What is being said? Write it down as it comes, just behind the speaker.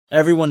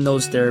Everyone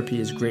knows therapy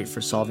is great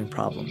for solving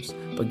problems,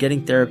 but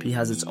getting therapy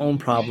has its own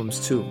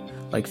problems too,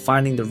 like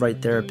finding the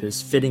right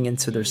therapist, fitting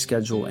into their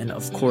schedule, and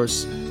of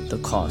course,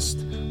 the cost.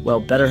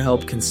 Well,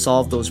 BetterHelp can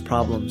solve those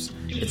problems.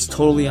 It's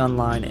totally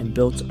online and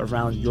built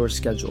around your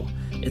schedule.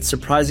 It's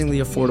surprisingly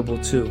affordable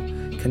too.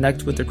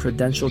 Connect with a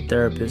credentialed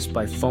therapist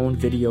by phone,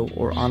 video,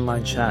 or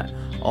online chat,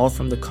 all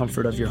from the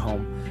comfort of your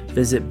home.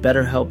 Visit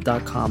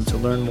BetterHelp.com to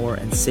learn more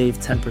and save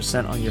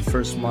 10% on your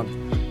first month.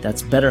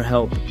 That's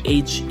BetterHelp,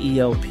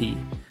 H-E-L-P.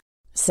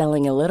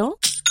 Selling a little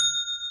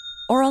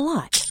or a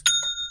lot?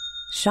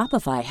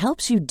 Shopify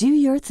helps you do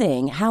your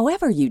thing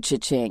however you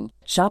cha-ching.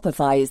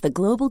 Shopify is the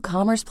global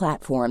commerce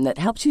platform that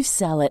helps you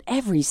sell at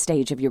every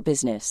stage of your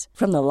business.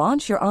 From the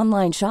launch your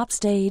online shop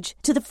stage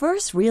to the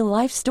first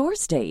real-life store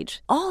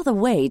stage, all the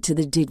way to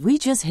the did we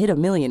just hit a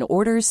million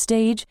orders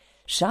stage.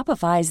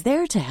 Shopify is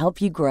there to help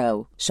you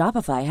grow.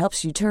 Shopify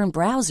helps you turn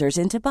browsers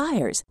into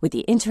buyers with the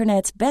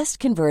internet's best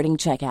converting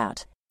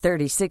checkout.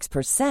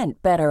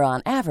 36% better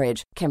on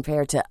average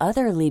compared to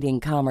other leading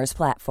commerce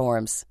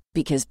platforms.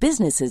 Because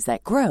businesses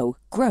that grow,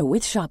 grow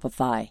with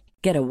Shopify.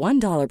 Get a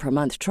 $1 per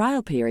month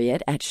trial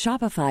period at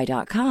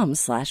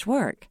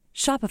shopify.com/work.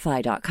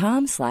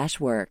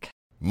 Shopify.com/work.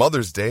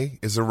 Mother's Day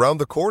is around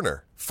the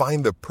corner.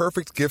 Find the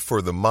perfect gift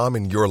for the mom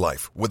in your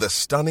life with a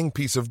stunning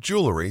piece of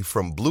jewelry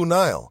from Blue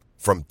Nile.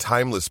 From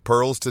timeless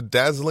pearls to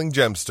dazzling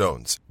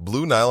gemstones,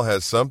 Blue Nile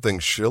has something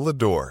she'll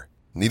adore.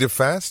 Need it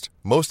fast?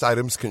 Most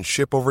items can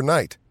ship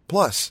overnight.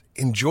 Plus,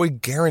 enjoy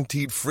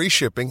guaranteed free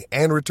shipping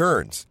and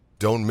returns.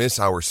 Don't miss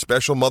our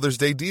special Mother's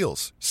Day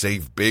deals.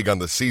 Save big on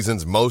the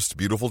season's most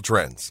beautiful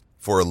trends.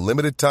 For a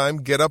limited time,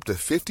 get up to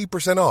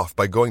 50% off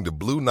by going to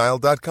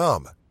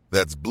BlueNile.com.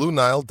 That's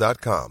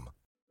BlueNile.com.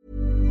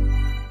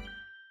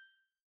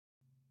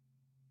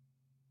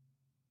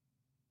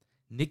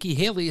 Nikki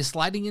Haley is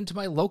sliding into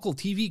my local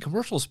TV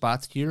commercial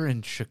spots here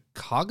in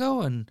Chicago,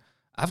 and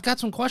I've got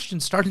some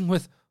questions starting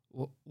with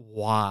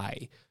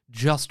why?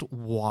 Just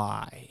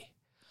why?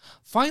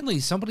 Finally,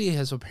 somebody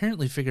has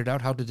apparently figured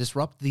out how to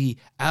disrupt the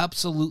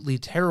absolutely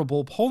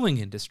terrible polling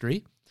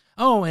industry.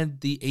 Oh, and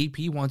the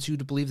AP wants you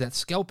to believe that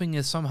scalping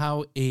is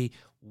somehow a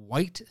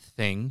white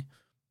thing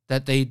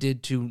that they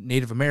did to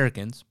Native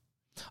Americans.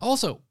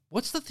 Also,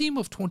 what's the theme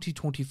of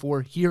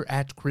 2024 here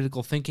at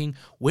Critical Thinking?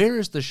 Where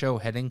is the show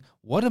heading?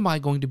 What am I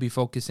going to be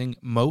focusing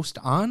most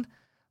on?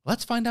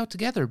 Let's find out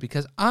together,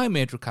 because I'm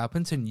Andrew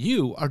Coppins and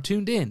you are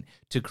tuned in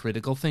to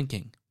Critical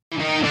Thinking.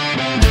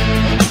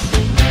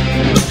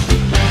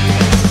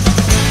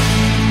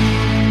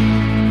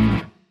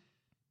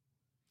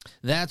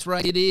 That's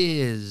right, it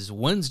is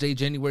Wednesday,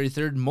 January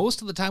 3rd.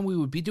 Most of the time we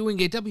would be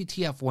doing a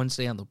WTF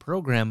Wednesday on the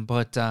program,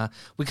 but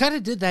we kind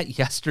of did that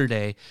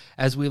yesterday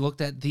as we looked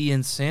at the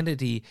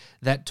insanity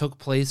that took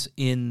place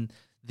in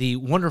the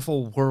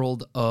wonderful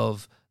world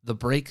of the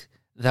break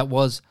that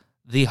was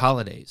the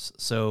holidays.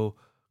 So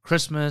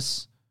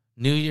Christmas,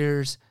 New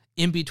Year's,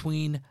 in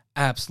between,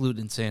 absolute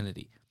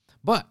insanity.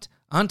 But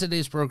on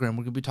today's program,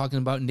 we're going to be talking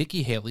about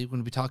Nikki Haley. We're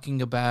going to be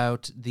talking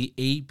about the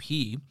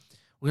AP.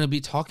 We're going to be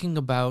talking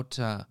about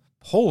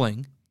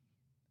polling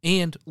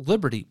and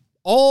liberty,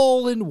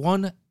 all in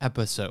one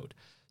episode.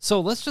 So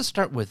let's just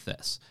start with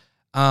this.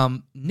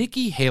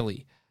 Nikki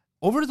Haley,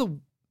 over the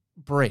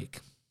break,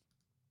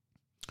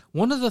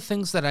 one of the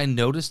things that I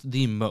noticed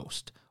the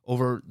most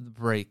over the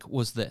break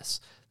was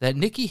this, that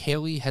Nikki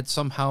Haley had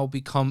somehow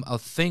become a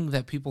thing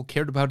that people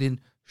cared about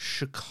in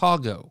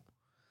Chicago.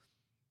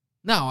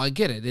 Now, I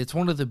get it. It's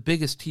one of the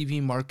biggest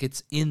TV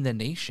markets in the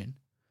nation.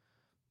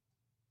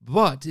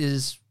 But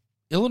is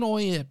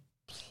Illinois a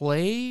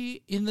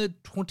play in the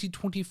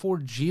 2024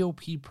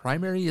 GOP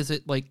primary? Is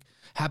it like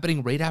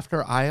happening right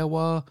after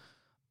Iowa?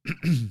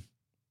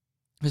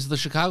 Is the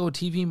Chicago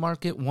TV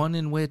market one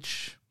in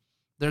which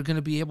they're going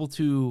to be able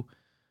to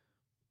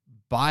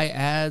buy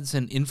ads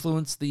and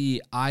influence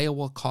the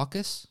Iowa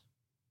caucus?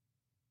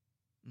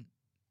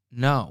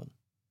 No.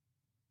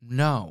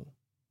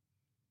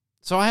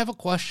 So I have a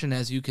question,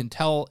 as you can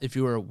tell if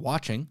you are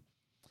watching.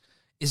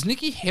 Is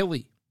Nikki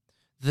Haley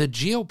the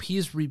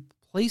GOP's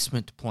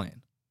replacement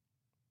plan?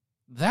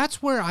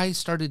 That's where I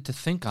started to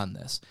think on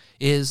this,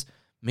 is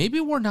maybe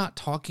we're not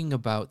talking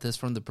about this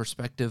from the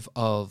perspective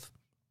of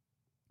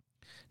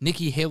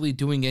Nikki Haley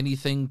doing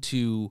anything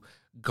to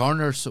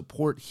garner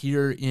support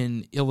here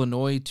in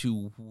Illinois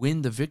to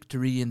win the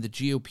victory in the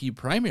GOP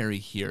primary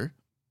here.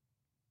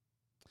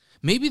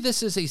 Maybe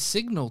this is a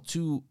signal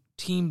to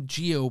Team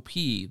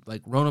GOP,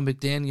 like Ronna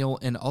McDaniel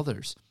and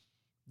others,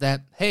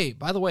 that, hey,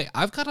 by the way,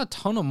 I've got a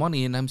ton of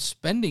money and I'm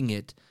spending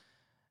it.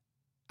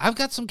 I've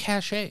got some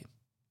cachet.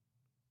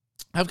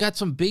 I've got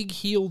some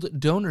big-heeled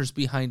donors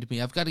behind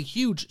me. I've got a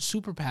huge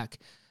super PAC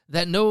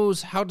that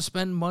knows how to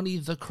spend money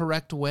the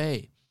correct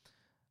way.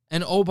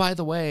 And oh, by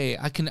the way,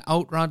 I can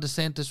out Ron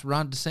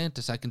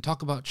DeSantis. I can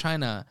talk about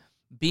China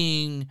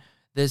being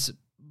this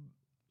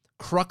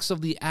crux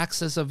of the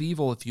axis of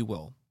evil, if you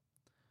will,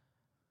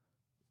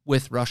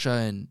 with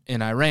Russia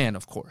and Iran,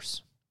 of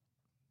course.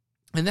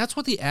 And that's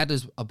what the ad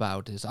is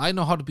about, is I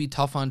know how to be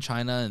tough on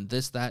China and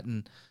this, that,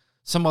 and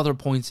some other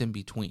points in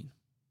between.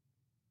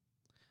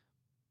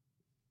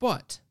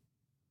 But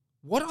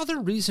what other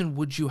reason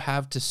would you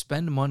have to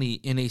spend money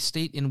in a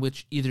state in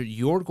which either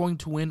you're going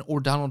to win or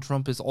Donald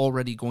Trump is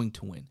already going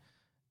to win?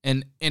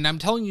 And I'm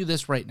telling you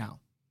this right now.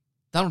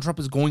 Donald Trump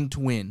is going to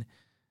win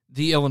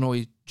the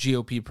Illinois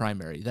GOP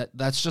primary.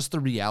 That's just the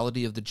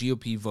reality of the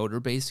GOP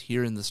voter base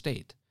here in the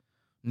state.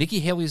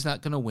 Nikki Haley's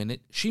not going to win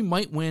it. She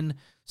might win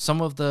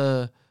some of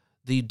the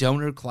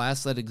donor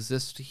class that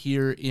exists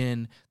here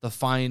in the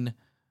fine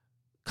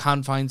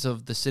confines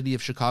of the city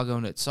of Chicago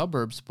and its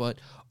suburbs, but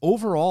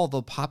overall,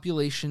 the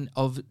population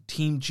of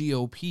Team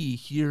GOP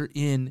here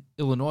in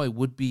Illinois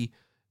would be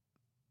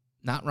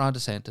not Ron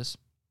DeSantis,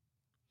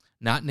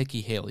 not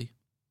Nikki Haley,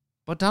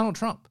 but Donald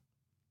Trump.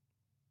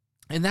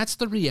 And that's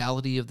the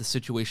reality of the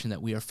situation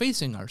that we are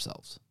facing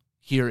ourselves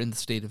here in the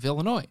state of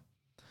Illinois.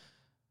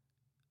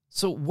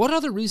 So what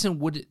other reason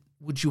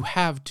would you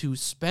have to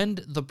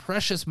spend the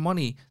precious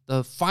money,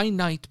 the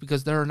finite,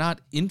 because there are not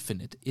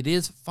infinite, it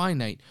is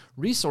finite,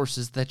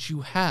 resources that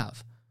you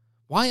have?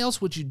 Why else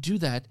would you do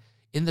that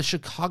in the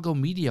Chicago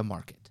media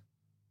market?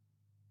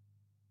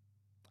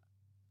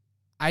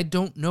 I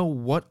don't know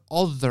what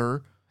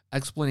other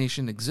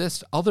explanation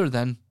exists other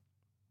than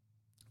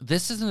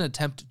this is an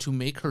attempt to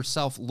make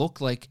herself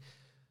look like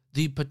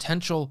the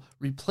potential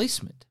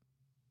replacement.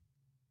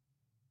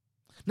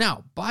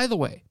 Now, by the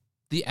way,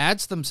 the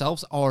ads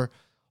themselves are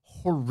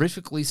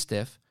horrifically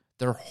stiff.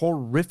 They're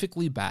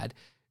horrifically bad.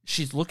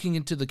 She's looking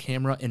into the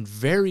camera and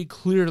very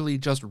clearly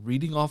just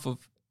reading off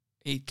of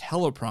a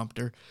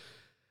teleprompter.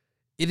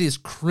 It is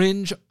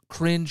cringe,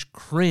 cringe,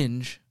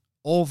 cringe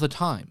all the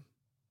time.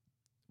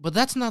 But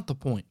that's not the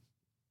point.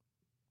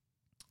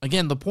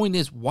 Again, the point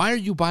is, why are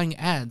you buying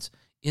ads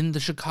in the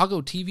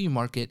Chicago TV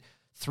market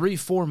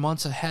 3-4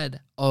 months ahead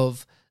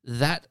of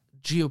that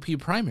GOP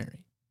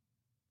primary?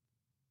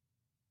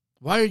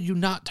 Why are you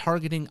not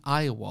targeting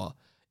Iowa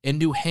and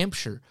New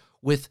Hampshire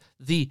with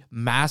the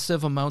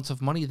massive amounts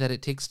of money that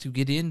it takes to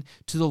get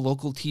into the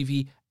local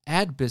TV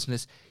ad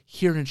business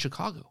here in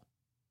Chicago?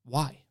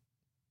 Why?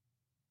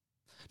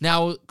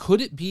 Now,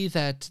 could it be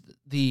that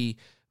the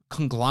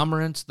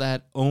conglomerates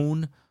that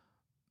own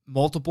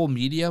multiple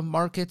media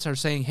markets are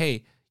saying,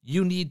 hey,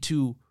 you need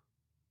to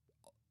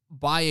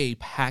buy a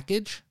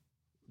package?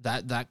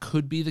 That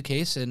could be the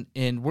case,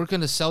 and we're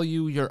going to sell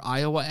you your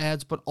Iowa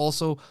ads, but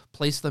also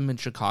place them in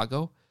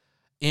Chicago,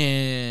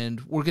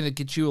 and we're going to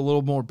get you a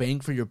little more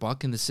bang for your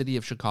buck in the city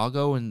of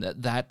Chicago and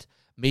that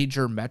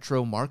major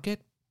metro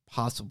market?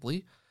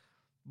 Possibly.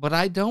 But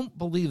I don't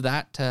believe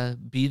that to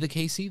be the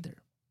case either.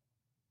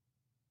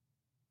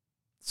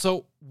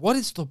 So what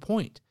is the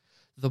point?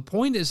 The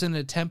point is an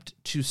attempt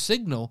to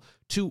signal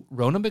to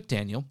Ronna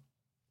McDaniel,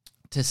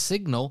 to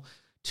signal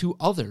to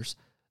others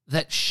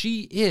that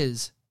she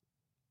is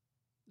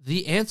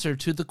the answer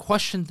to the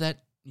question that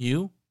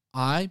you,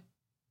 I,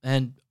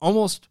 and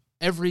almost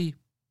every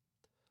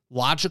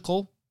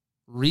logical,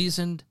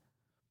 reasoned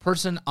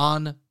person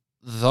on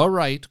the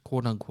right,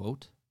 quote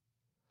unquote,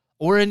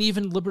 or in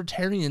even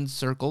libertarian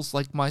circles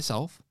like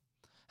myself,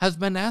 have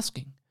been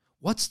asking.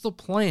 What's the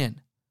plan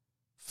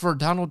for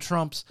Donald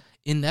Trump's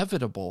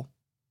inevitable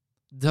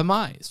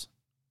demise?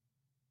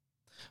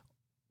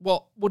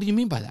 Well, what do you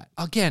mean by that?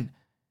 Again,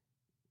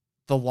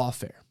 the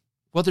lawfare.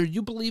 Whether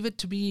you believe it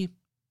to be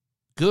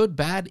good,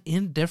 bad,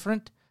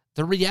 indifferent,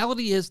 the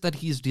reality is that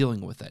he's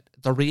dealing with it.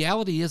 The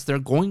reality is they're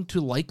going to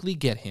likely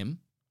get him,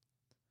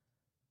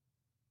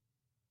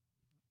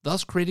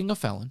 thus creating a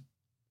felon.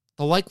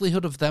 The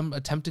likelihood of them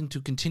attempting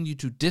to continue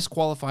to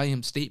disqualify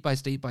him state by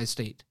state by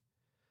state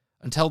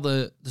until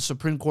the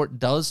Supreme Court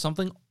does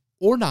something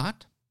or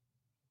not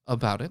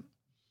about it.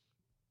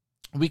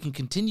 We can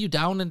continue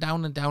down and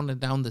down and down and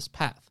down this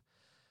path.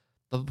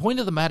 The point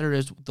of the matter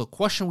is, the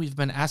question we've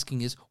been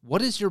asking is,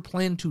 what is your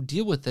plan to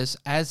deal with this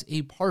as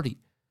a party?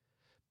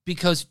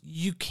 Because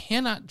you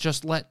cannot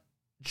just let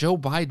Joe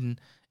Biden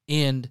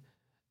and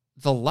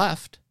the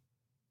left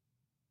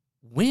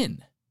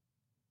win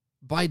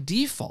by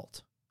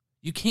default.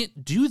 You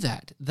can't do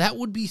that. That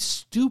would be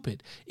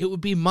stupid. It would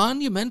be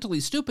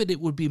monumentally stupid.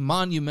 It would be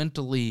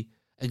monumentally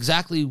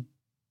exactly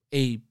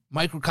a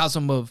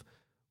microcosm of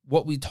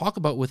what we talk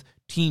about with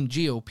Team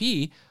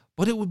GOP,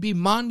 but it would be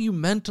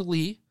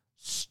monumentally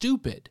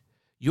stupid.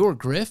 Your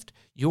grift,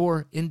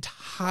 your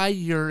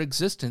entire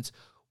existence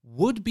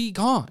would be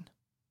gone.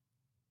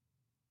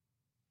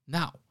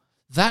 Now,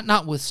 that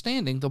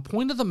notwithstanding, the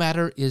point of the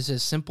matter is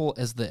as simple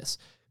as this.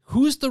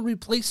 Who's the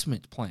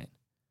replacement plan?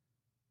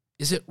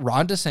 Is it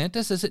Ron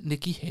DeSantis? Is it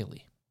Nikki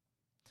Haley?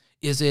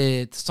 Is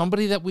it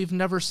somebody that we've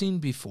never seen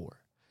before?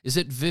 Is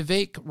it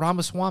Vivek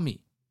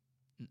Ramaswamy?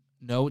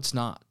 No, it's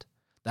not.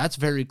 That's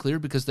very clear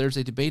because there's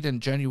a debate on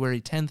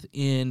January 10th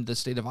in the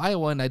state of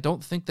Iowa, and I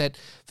don't think that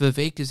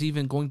Vivek is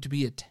even going to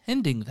be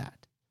attending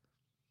that.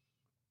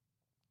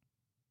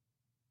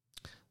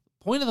 The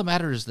point of the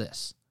matter is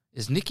this.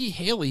 Is Nikki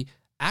Haley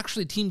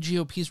actually Team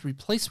GOP's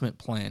replacement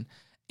plan,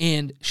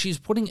 and she's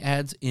putting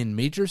ads in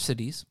major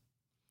cities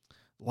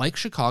like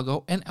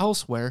Chicago and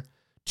elsewhere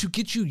to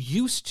get you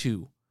used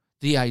to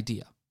the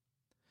idea.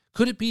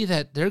 Could it be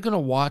that they're going to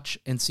watch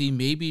and see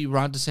maybe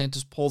Ron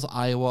DeSantis pulls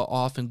Iowa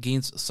off and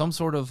gains some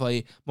sort of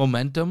a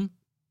momentum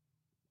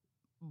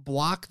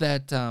block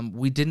that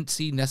we didn't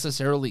see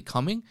necessarily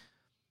coming?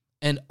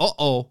 And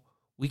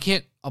we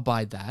can't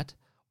abide that.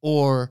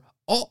 Or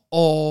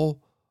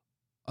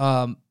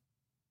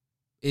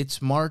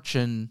it's March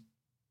and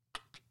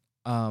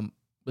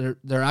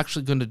they're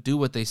actually going to do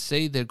what they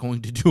say they're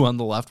going to do on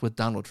the left with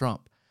Donald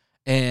Trump.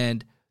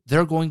 And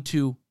they're going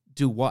to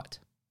do what?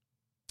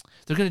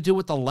 They're going to do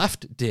what the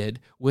left did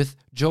with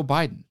Joe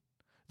Biden.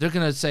 They're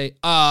going to say,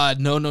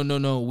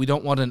 no. We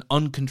don't want an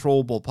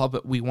uncontrollable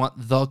puppet. We want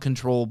the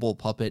controllable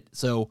puppet.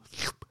 So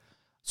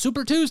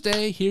Super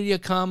Tuesday, here you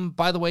come.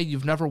 By the way,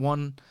 you've never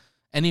won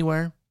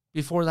anywhere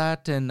before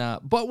that.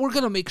 But we're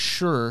going to make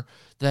sure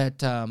that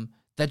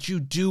that you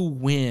do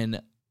win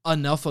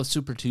enough of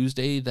Super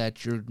Tuesday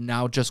that you're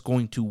now just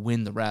going to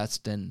win the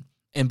rest and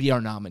be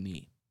our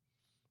nominee.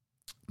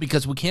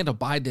 Because we can't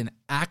abide an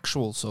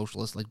actual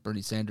socialist like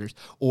Bernie Sanders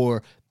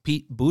or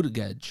Pete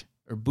Buttigieg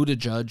or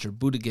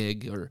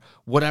Buttigieg or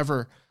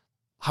whatever,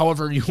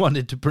 however you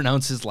wanted to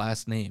pronounce his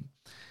last name.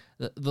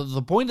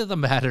 The point of the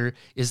matter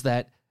is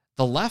that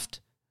the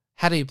left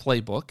had a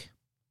playbook,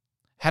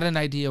 had an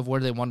idea of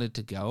where they wanted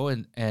to go,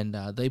 and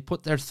they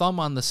put their thumb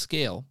on the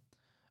scale.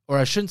 Or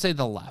I shouldn't say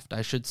the left,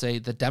 I should say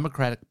the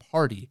Democratic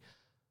Party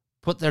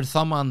put their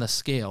thumb on the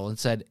scale and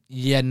said,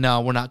 yeah,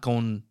 no, we're not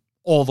going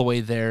all the way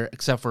there,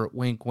 except for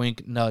wink,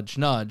 wink, nudge,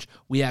 nudge.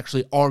 We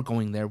actually are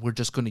going there. We're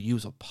just going to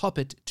use a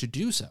puppet to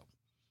do so.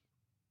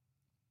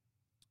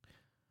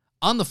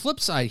 On the flip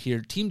side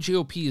here, Team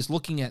GOP is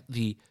looking at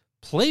the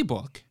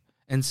playbook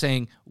and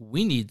saying,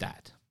 we need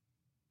that.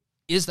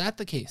 Is that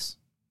the case?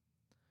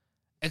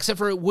 Except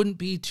for it wouldn't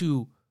be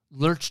to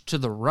lurch to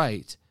the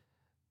right,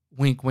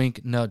 wink,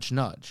 wink, nudge,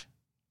 nudge.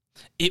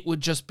 It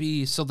would just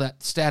be so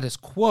that status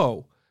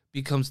quo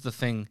becomes the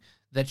thing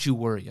that you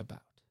worry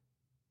about.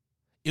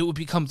 It would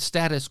become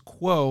status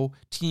quo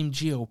Team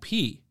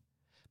GOP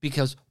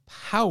because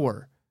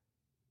power,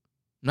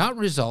 not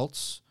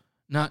results,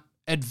 not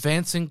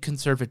advancing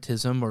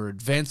conservatism or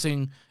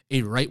advancing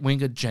a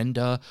right-wing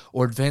agenda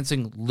or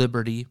advancing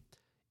liberty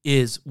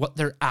is what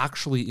they're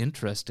actually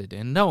interested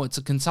in. No, it's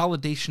a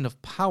consolidation of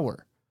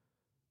power.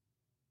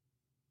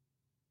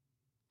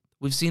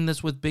 We've seen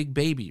this with Big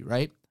Baby,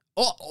 right?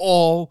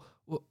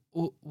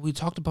 We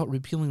talked about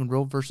repealing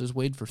Roe versus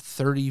Wade for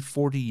 30,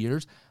 40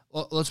 years.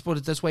 Let's put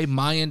it this way,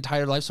 my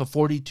entire life, so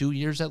 42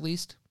 years at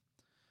least.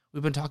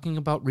 We've been talking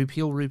about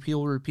repeal,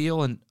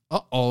 and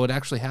it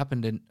actually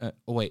happened in,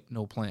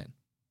 no plan.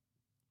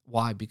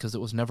 Why? Because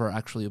it was never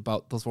actually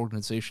about those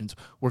organizations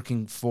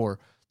working for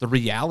the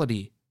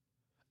reality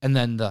and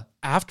then the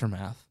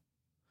aftermath.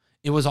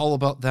 It was all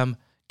about them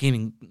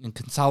gaining and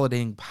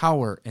consolidating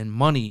power and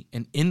money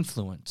and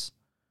influence.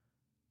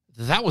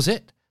 That was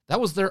it. That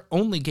was their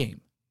only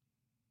game.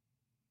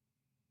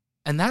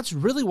 And that's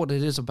really what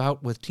it is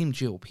about with Team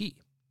GOP.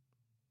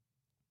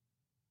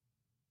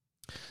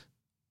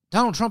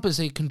 Donald Trump is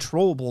a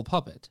controllable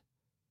puppet.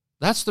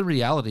 That's the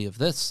reality of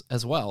this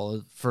as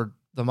well. For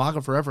the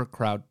MAGA Forever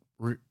crowd,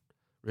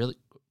 really,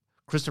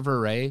 Christopher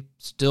Wray,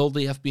 still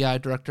the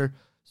FBI director.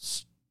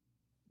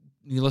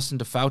 You listen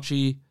to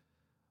Fauci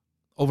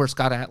over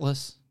Scott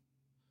Atlas.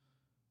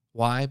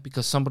 Why?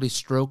 Because somebody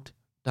stroked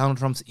Donald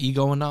Trump's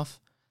ego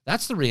enough.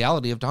 That's the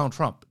reality of Donald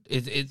Trump.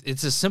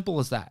 It's as simple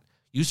as that.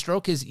 You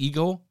stroke his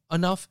ego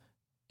enough,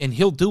 and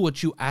he'll do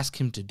what you ask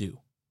him to do.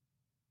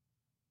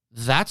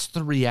 That's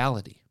the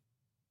reality.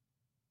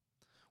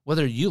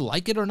 Whether you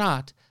like it or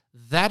not,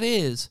 that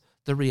is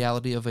the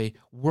reality of a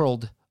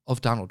world of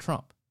Donald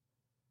Trump.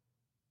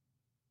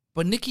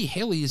 But Nikki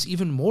Haley is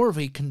even more of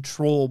a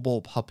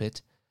controllable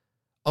puppet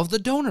of the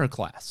donor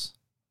class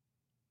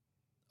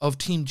of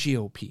Team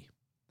GOP.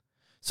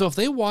 So if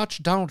they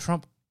watch Donald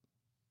Trump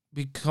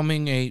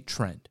becoming a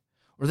trend,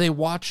 or they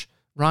watch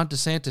Ron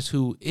DeSantis,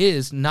 who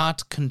is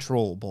not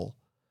controllable,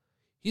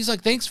 he's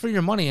like, thanks for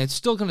your money. I'm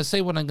still going to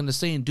say what I'm going to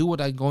say and do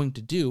what I'm going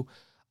to do.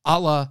 A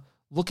la,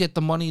 look at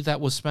the money that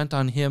was spent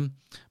on him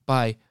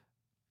by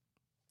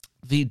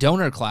the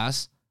donor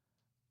class,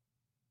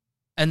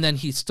 and then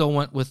he still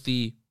went with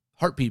the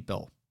heartbeat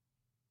bill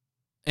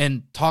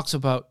and talks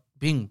about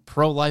being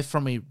pro-life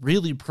from a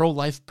really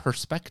pro-life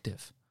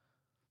perspective.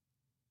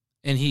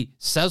 And he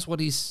says what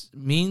he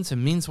means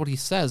and means what he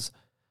says.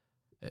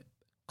 It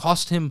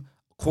cost him,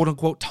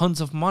 quote-unquote,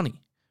 tons of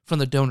money from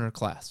the donor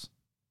class.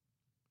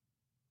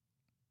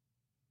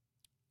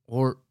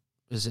 Or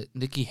is it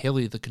Nikki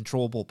Haley, the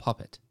controllable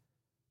puppet?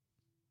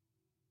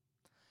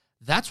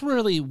 That's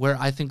really where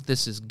I think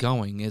this is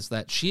going, is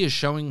that she is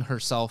showing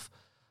herself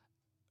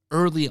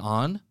early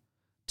on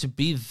to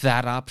be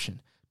that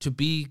option, to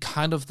be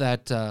kind of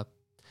that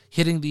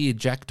hitting the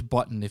eject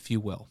button, if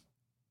you will,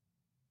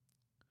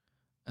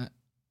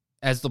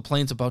 as the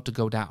plane's about to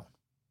go down.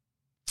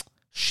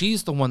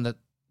 She's the one that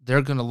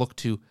they're going to look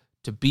to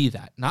be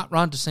that, not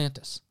Ron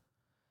DeSantis.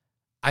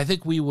 I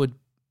think we would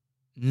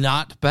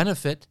not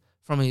benefit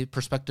from a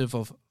perspective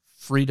of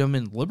freedom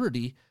and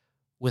liberty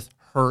with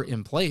her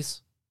in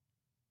place.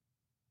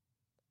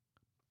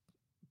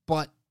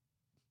 But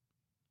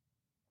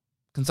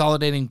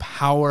consolidating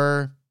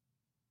power,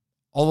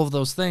 all of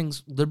those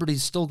things,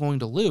 Liberty's still going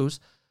to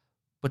lose.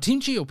 But Team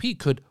GOP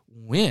could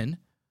win.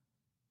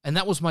 And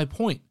that was my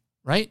point,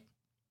 right?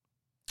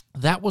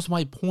 That was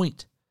my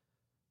point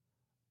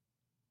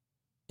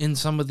in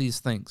some of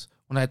these things.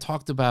 When I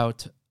talked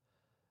about,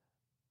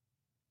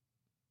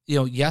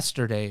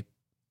 yesterday,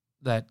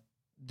 that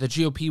the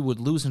GOP would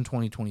lose in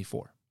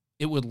 2024.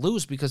 It would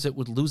lose because it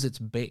would lose its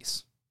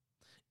base.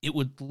 It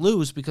would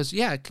lose because,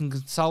 it can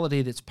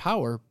consolidate its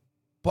power,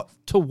 but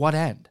to what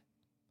end?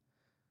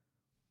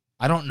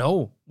 I don't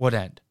know what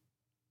end.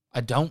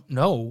 I don't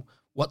know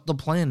what the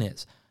plan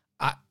is.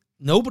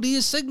 Nobody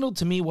has signaled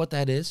to me what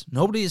that is.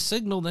 Nobody has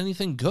signaled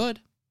anything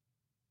good.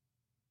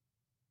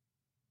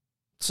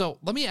 So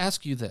let me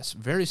ask you this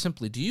very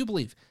simply. Do you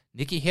believe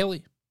Nikki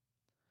Haley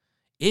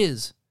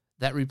is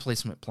that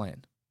replacement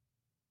plan?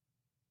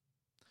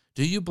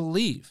 Do you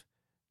believe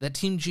that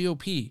Team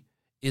GOP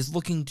is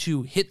looking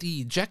to hit the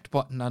eject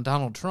button on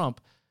Donald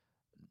Trump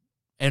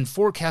and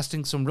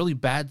forecasting some really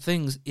bad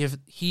things if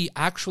he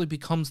actually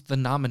becomes the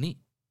nominee?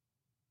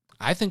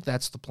 I think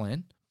that's the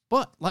plan.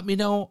 But let me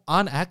know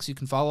on X. You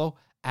can follow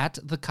at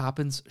The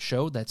Coppens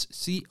Show. That's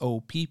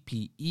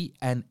COPPENS,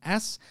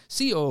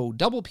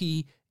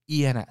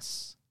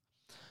 COPPENS.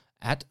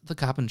 At The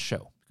Coppens Show.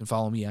 You can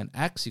follow me on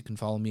X. You can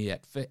follow me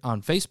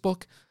on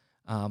Facebook.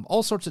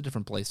 All sorts of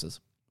different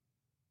places.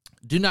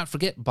 Do not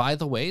forget, by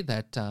the way,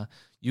 that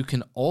you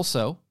can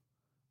also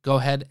go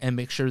ahead and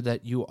make sure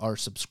that you are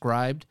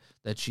subscribed,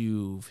 that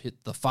you've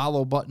hit the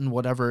follow button,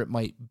 whatever it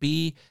might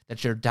be,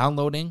 that you're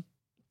downloading,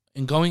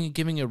 and going and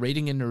giving a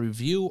rating and a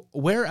review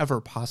wherever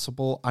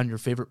possible on your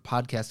favorite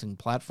podcasting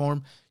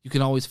platform. You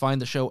can always find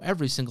the show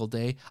every single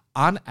day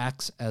on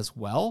X as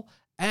well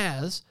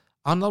as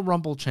on the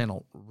Rumble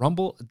channel,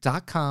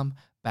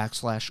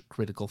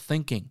 rumble.com/critical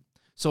thinking.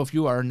 So if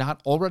you are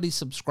not already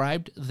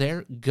subscribed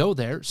there, go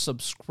there,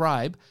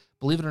 subscribe.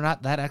 Believe it or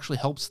not, that actually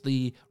helps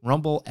the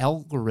Rumble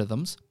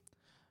algorithms.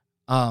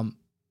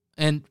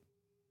 And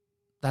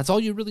that's all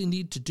you really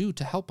need to do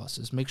to help us,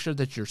 is make sure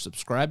that you're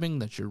subscribing,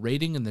 that you're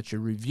rating, and that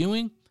you're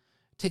reviewing.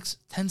 It takes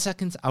 10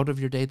 seconds out of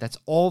your day. That's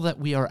all that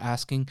we are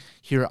asking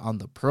here on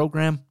the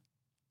program.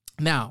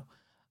 Now,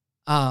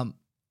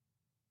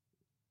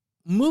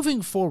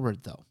 moving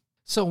forward, though.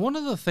 So one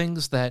of the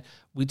things that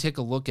we take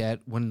a look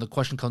at when the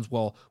question comes,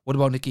 well, what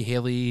about Nikki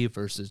Haley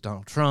versus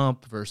Donald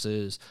Trump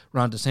versus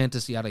Ron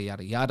DeSantis, yada,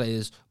 yada, yada,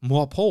 is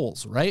more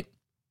polls, right?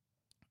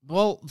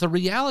 Well, the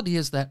reality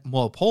is that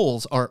more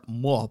polls are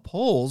more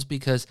polls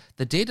because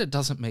the data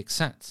doesn't make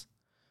sense.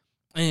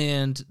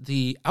 And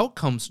the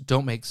outcomes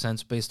don't make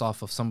sense based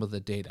off of some of the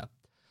data.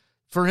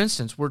 For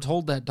instance, we're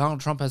told that Donald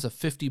Trump has a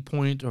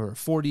 50-point or a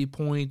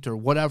 40-point or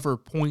whatever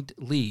point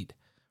lead,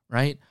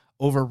 right,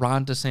 over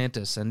Ron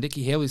DeSantis. And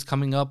Nikki Haley's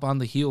coming up on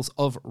the heels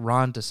of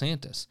Ron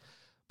DeSantis.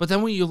 But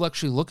then when you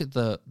actually look at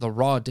the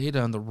raw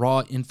data and the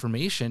raw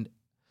information,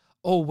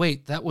 oh,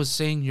 wait, that was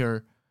saying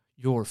your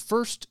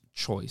first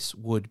choice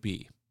would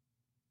be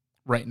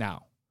right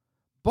now.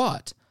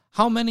 But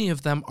how many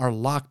of them are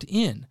locked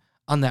in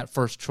on that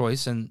first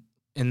choice? And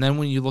then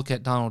when you look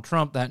at Donald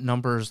Trump, that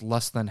number is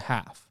less than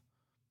half.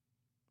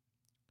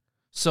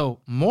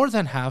 So more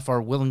than half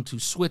are willing to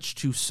switch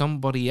to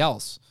somebody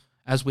else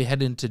as we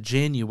head into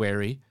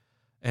January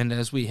and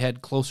as we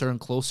head closer and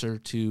closer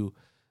to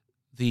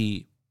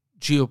the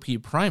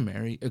GOP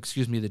primary, the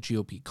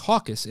GOP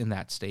caucus in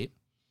that state.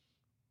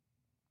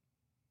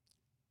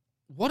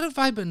 What have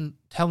I been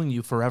telling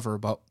you forever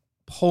about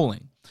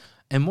polling,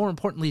 and more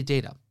importantly,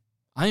 data?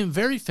 I am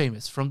very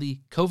famous from the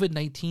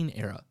COVID-19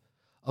 era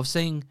of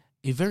saying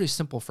a very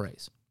simple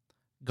phrase.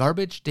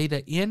 Garbage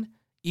data in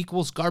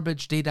equals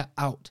garbage data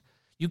out.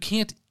 You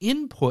can't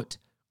input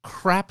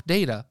crap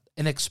data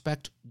and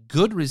expect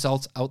good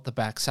results out the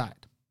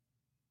backside.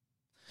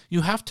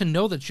 You have to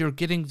know that you're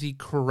getting the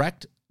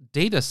correct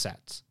data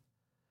sets.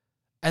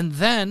 And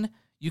then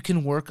you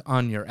can work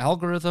on your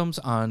algorithms,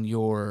 on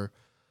your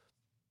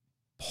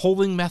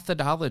polling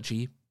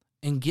methodology,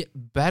 and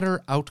get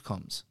better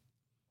outcomes.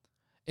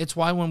 It's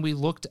why when we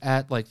looked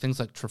at things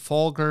like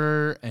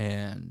Trafalgar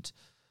and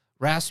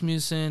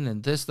Rasmussen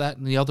and this, that,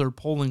 and the other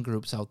polling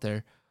groups out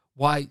there,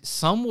 why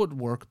some would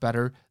work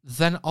better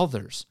than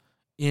others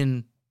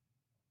in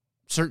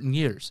certain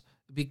years,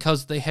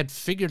 because they had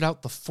figured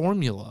out the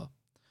formula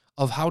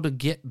of how to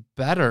get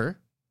better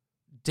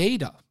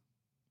data.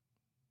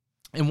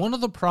 And one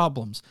of the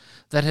problems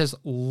that has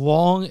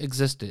long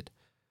existed,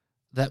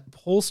 that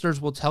pollsters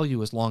will tell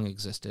you has long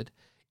existed,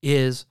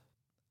 is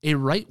a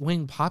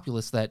right-wing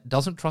populace that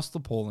doesn't trust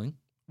the polling,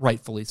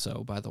 rightfully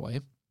so, by the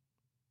way.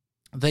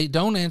 They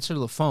don't answer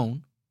the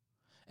phone,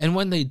 and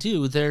when they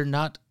do, they're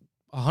not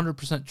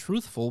 100%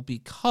 truthful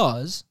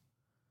because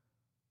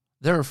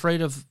they're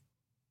afraid of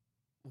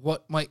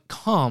what might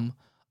come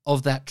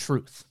of that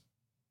truth.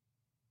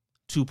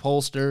 To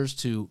pollsters,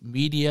 to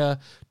media,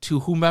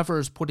 to whomever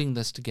is putting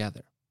this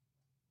together.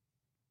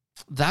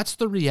 That's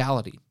the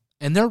reality,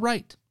 and they're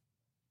right.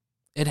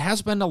 It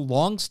has been a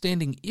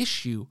long-standing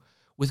issue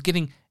with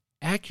getting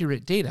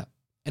accurate data.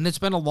 And it's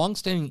been a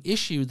longstanding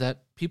issue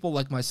that people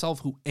like myself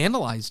who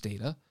analyze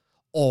data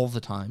all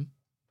the time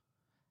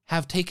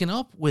have taken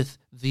up with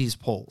these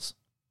polls,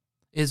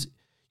 is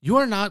you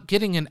are not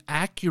getting an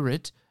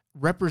accurate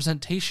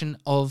representation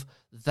of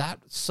that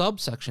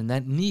subsection,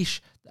 that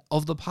niche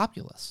of the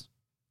populace.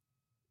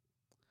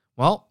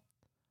 Well,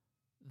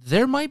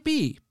 there might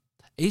be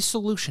a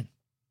solution.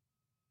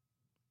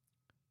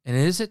 And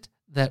is it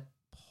that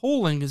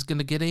polling is going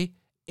to get a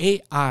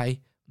AI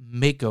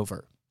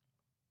makeover?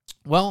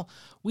 Well,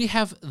 we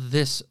have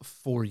this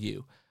for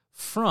you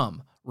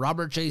from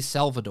Robert J.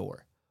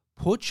 Salvador.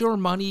 Put your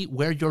money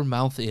where your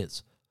mouth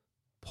is.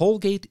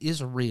 Pollgate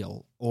is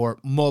real, or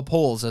more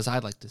polls, as I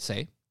like to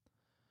say.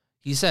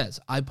 He says,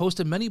 I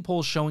posted many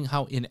polls showing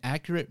how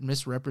inaccurate,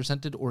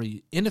 misrepresented, or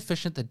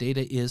inefficient the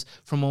data is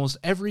from almost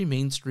every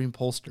mainstream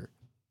pollster.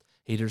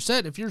 Hader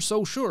said, if you're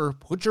so sure,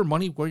 put your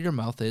money where your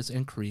mouth is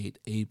and create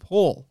a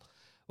poll.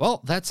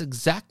 Well, that's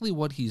exactly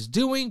what he's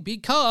doing,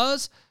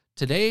 because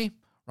today,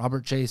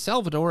 Robert J.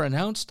 Salvador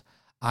announced,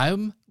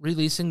 I'm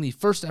releasing the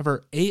first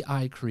ever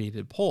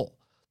AI-created poll.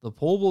 The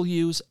poll will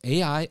use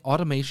AI,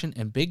 automation,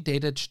 and big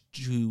data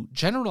to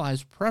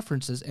generalize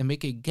preferences and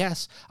make a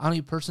guess on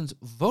a person's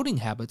voting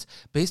habits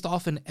based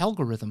off an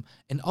algorithm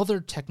and other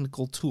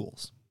technical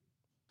tools.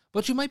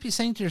 But you might be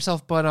saying to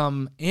yourself, but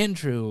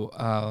Andrew,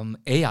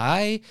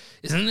 AI,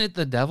 isn't it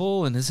the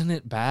devil and isn't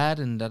it bad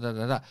and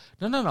da-da-da-da?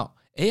 No.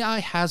 AI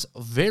has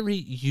very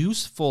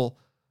useful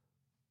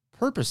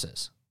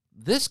purposes.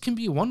 This can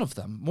be one of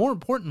them. More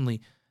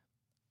importantly,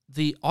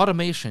 the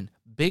automation,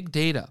 big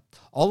data,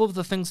 all of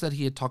the things that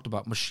he had talked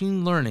about,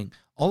 machine learning,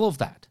 all of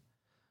that.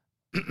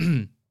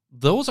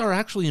 Those are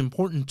actually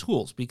important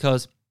tools,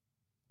 because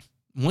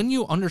when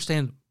you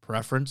understand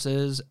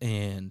preferences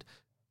and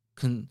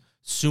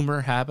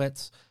consumer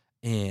habits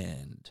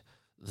and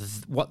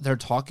what they're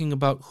talking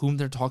about, whom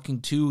they're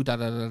talking to,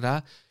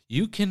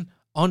 you can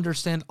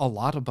understand a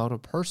lot about a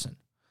person.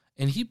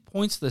 And he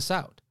points this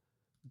out,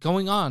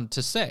 going on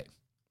to say,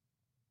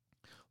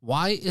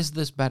 why is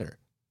this better?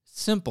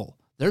 Simple.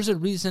 There's a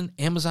reason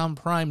Amazon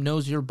Prime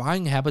knows your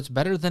buying habits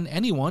better than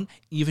anyone,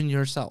 even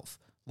yourself.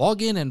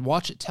 Log in and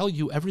watch it tell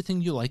you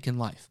everything you like in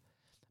life.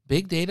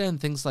 Big data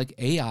and things like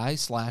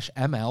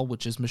AI/ML,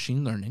 which is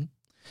machine learning,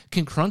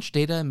 can crunch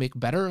data and make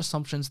better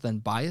assumptions than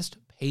biased,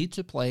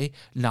 paid-to-play,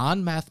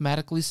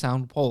 non-mathematically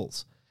sound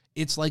polls.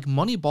 It's like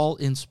Moneyball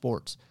in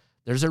sports.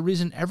 There's a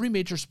reason every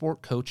major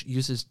sport coach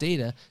uses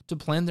data to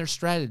plan their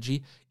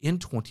strategy in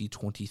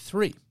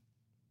 2023.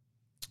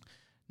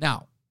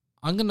 Now,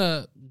 I'm going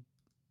to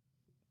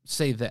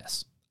say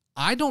this.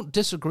 I don't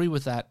disagree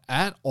with that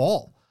at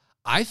all.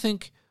 I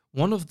think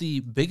one of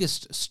the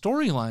biggest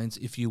storylines,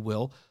 if you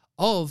will,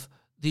 of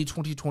the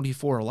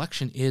 2024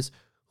 election is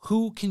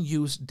who can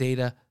use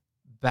data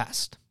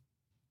best.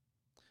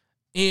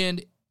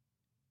 And,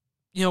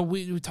 you know,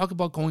 we talk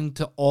about going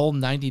to all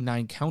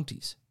 99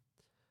 counties.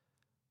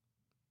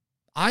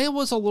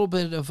 Iowa's a little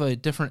bit of a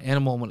different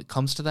animal when it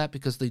comes to that,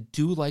 because they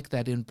do like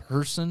that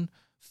in-person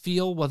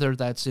feel, whether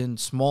that's in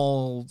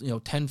small,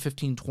 10,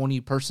 15,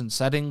 20 person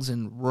settings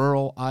in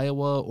rural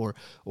Iowa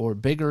or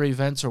bigger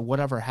events or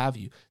whatever have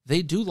you.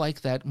 They do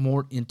like that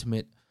more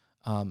intimate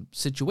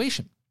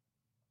situation.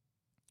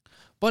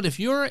 But if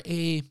you're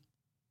a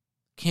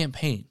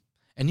campaign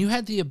and you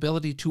had the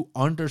ability to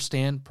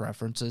understand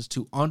preferences,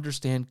 to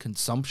understand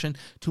consumption,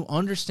 to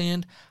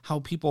understand how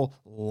people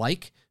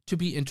like to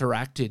be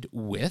interacted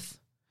with,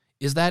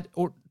 is that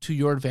or to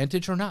your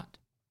advantage or not?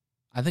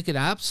 I think it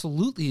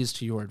absolutely is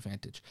to your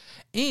advantage.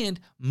 And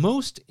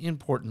most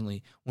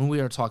importantly, when we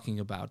are talking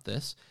about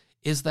this,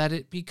 is that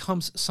it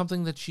becomes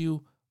something that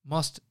you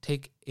must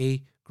take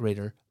a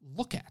greater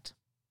look at.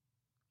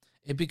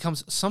 It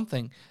becomes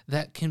something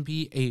that can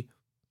be a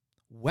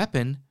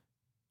weapon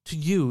to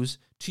use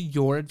to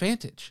your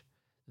advantage.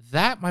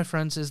 That, my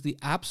friends, is the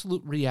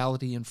absolute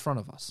reality in front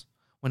of us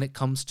when it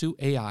comes to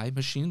AI,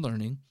 machine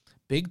learning,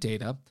 big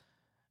data,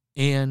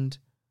 and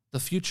the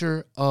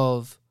future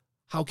of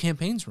how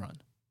campaigns run.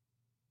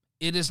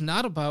 It is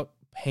not about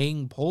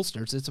paying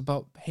pollsters. It's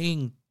about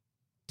paying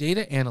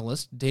data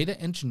analysts, data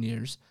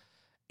engineers,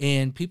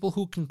 and people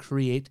who can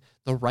create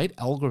the right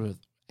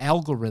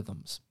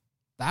algorithms.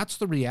 That's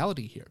the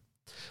reality here.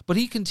 But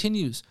he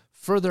continues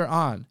further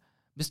on,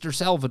 Mr.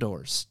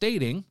 Salvador,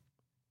 stating,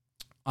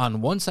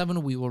 on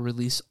 1/7 we will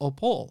release a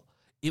poll.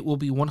 It will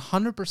be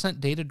 100%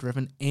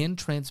 data-driven and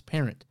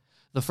transparent,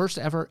 the first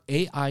ever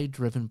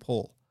AI-driven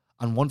poll.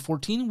 On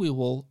 1/14 we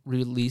will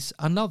release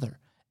another,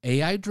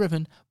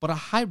 AI-driven, but a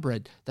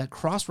hybrid that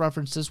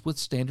cross-references with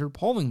standard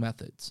polling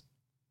methods.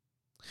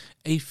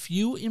 A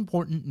few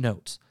important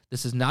notes.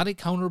 This is not a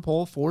counter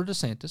poll for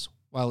DeSantis.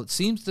 While it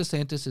seems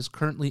DeSantis is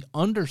currently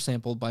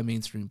undersampled by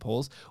mainstream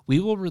polls, we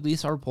will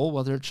release our poll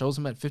whether it shows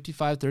him at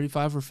 55,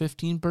 35, or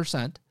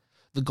 15%.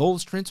 The goal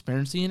is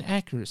transparency and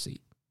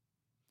accuracy.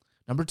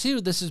 Number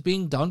 2, this is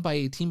being done by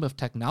a team of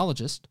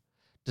technologists,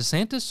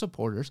 DeSantis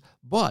supporters,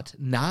 but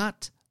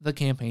not the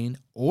campaign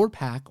or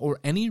PAC or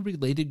any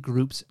related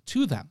groups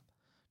to them.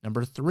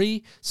 Number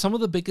 3, some of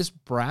the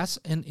biggest brass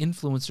and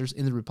influencers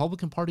in the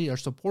Republican Party are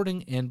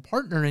supporting and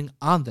partnering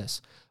on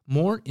this.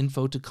 More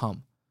info to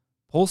come.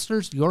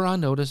 Pollsters, you're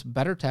on notice.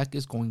 Better tech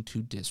is going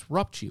to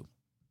disrupt you.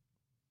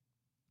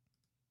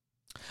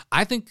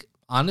 I think,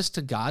 honest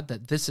to God,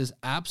 that this is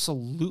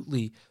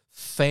absolutely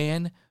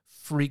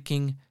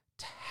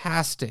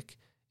fan-freaking-tastic,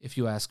 if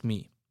you ask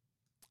me.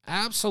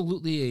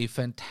 Absolutely a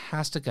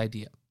fantastic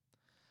idea.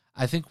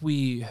 I think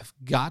we have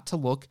got to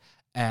look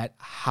at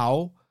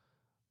how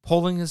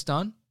polling is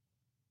done.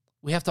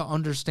 We have to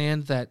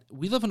understand that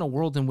we live in a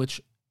world in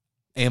which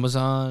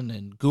Amazon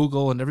and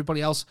Google and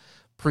everybody else,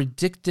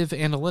 predictive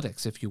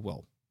analytics, if you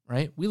will,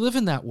 right? We live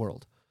in that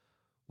world.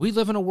 We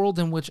live in a world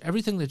in which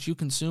everything that you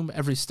consume,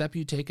 every step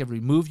you take, every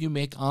move you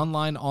make,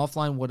 online,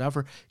 offline,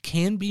 whatever,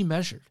 can be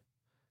measured,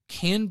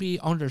 can be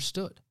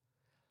understood.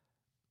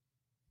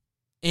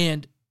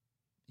 And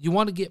you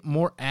want to get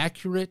more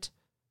accurate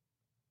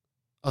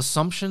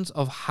assumptions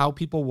of how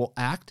people will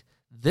act,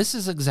 this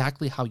is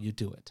exactly how you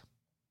do it.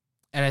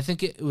 And I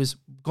think it was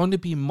going to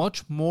be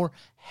much more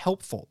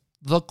helpful.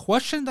 The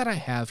question that I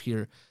have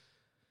here,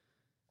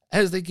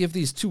 as they give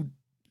these two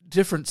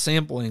different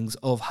samplings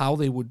of how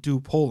they would do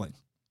polling,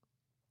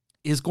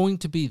 is going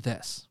to be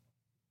this.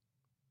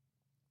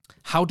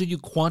 How do you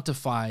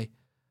quantify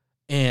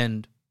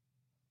and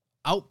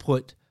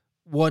output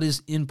what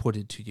is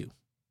inputted to you?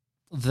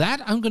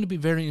 That I'm going to be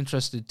very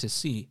interested to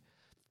see,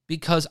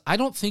 because I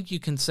don't think you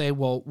can say,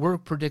 well, we're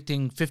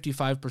predicting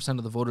 55%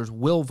 of the voters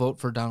will vote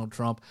for Donald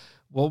Trump.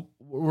 Well,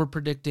 we're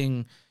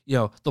predicting,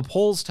 the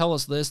polls tell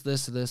us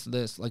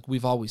this, like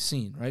we've always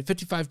seen, right?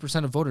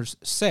 55% of voters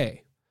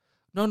say,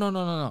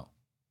 no.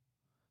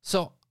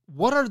 So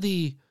what are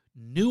the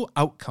new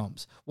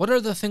outcomes? What are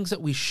the things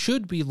that we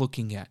should be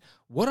looking at?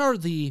 What are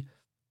the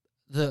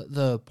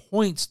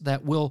points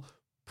that will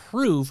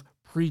prove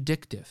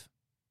predictive?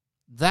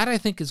 That, I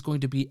think, is going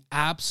to be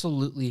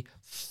absolutely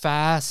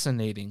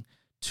fascinating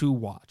to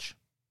watch.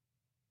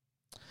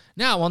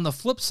 Now, on the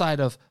flip side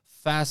of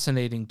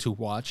fascinating to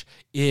watch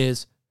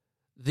is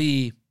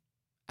the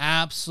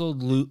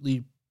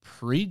absolutely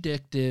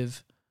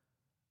predictive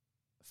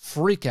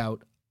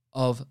freakout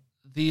of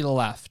the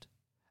left.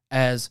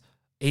 As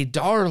a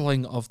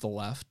darling of the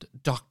left,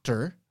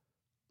 Doctor,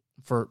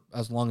 for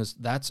as long as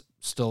that's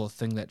still a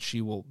thing that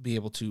she will be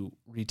able to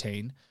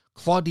retain,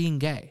 Claudine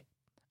Gay,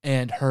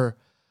 and her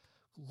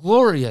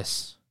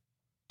glorious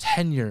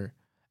tenure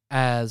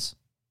as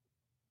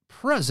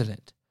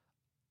president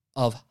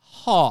of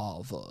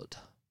Harvard.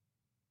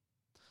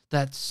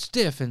 That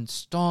stiff and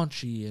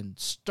staunchy and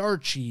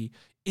starchy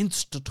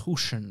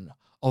institution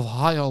of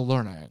higher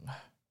learning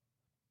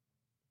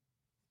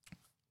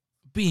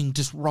being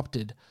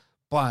disrupted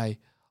by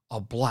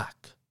a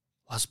black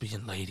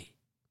lesbian lady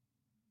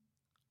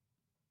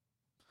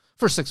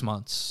for 6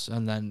 months.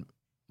 And then,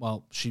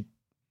 well, she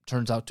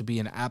turns out to be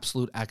an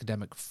absolute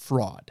academic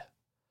fraud.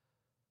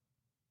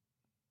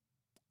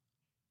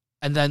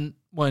 And then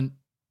when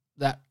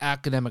that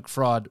academic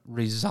fraud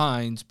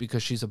resigns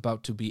because she's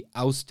about to be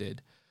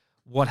ousted,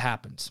 what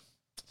happens?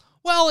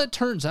 Well, it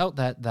turns out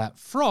that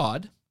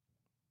fraud,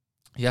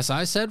 yes,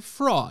 I said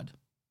fraud.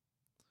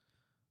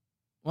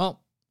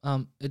 Well,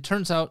 it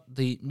turns out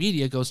the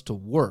media goes to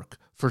work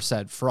for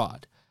said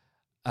fraud.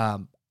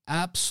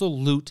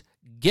 Absolute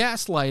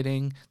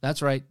gaslighting.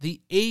 That's right. The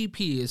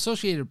AP,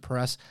 Associated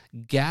Press,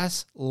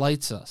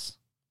 gaslights us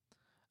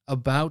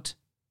about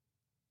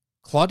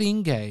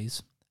Claudine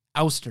Gay's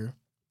ouster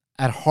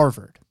at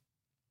Harvard.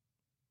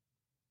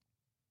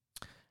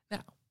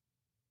 Now,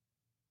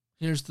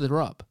 here's the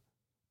rub.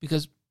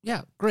 Because,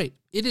 yeah, great.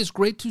 It is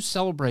great to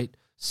celebrate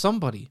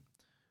somebody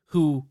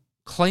who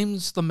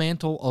claims the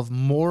mantle of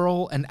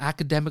moral and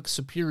academic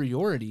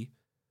superiority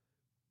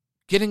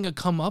getting a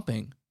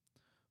comeupping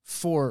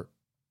for,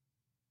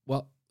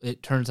 well,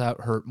 it turns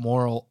out her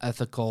moral,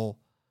 ethical,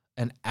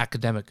 and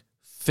academic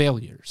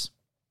failures.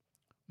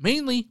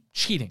 Mainly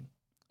cheating.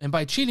 And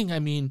by cheating, I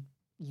mean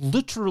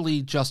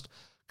literally just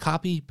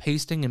copy,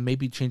 pasting, and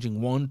maybe changing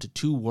 1 to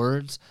 2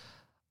 words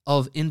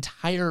of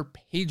entire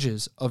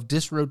pages of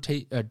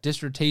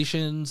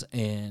dissertations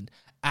and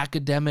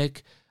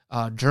academic,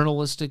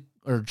 journalistic,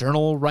 or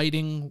journal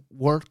writing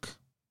work.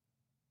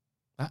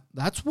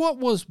 That's what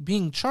was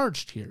being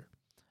charged here.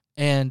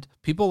 And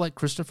people like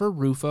Christopher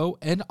Rufo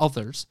and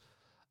others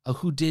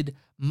who did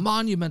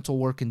monumental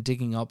work in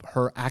digging up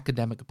her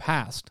academic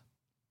past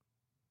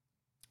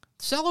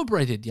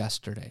celebrated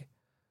yesterday,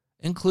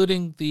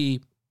 including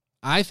the,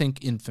 I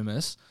think,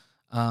 infamous,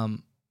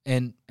 and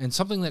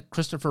something that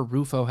Christopher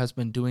Rufo has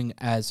been doing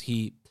as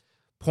he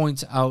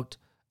points out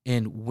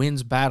and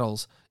wins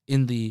battles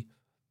in the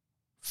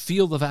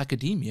field of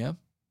academia,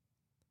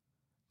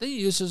 that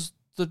he uses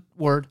the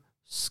word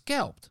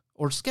scalped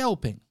or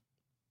scalping.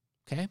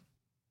 Okay?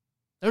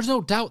 There's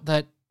no doubt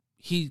that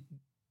he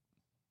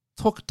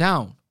took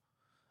down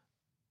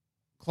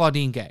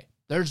Claudine Gay.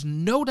 There's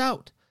no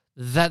doubt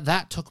that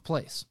that took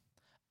place.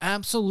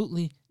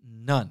 Absolutely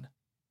none.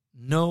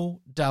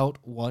 No doubt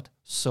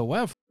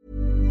whatsoever.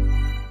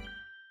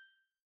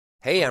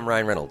 Hey, I'm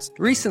Ryan Reynolds.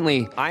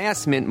 Recently, I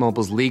asked Mint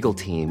Mobile's legal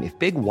team if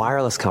big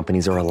wireless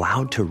companies are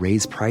allowed to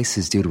raise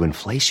prices due to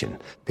inflation.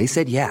 They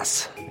said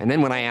yes. And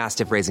then when I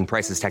asked if raising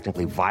prices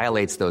technically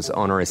violates those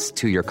onerous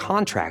two-year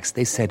contracts,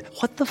 they said,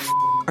 "What the f***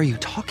 are you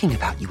talking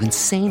about, you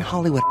insane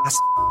Hollywood ass?"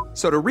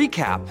 So to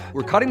recap,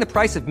 we're cutting the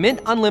price of Mint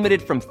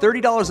Unlimited from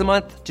 $30 a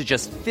month to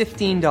just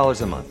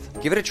 $15 a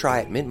month. Give it a try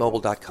at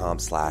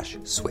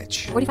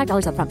mintmobile.com/switch.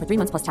 $45 up front for 3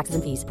 months plus taxes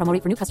and fees. Promo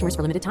rate for new customers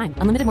for limited time.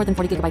 Unlimited more than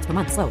 40 gigabytes per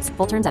month. Slows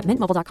full terms at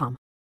mintmobile.com.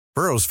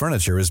 Burrow's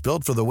furniture is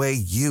built for the way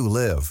you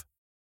live.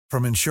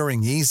 From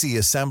ensuring easy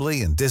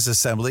assembly and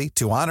disassembly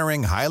to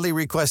honoring highly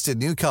requested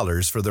new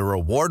colors for their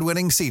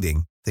award-winning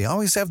seating, they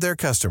always have their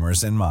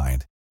customers in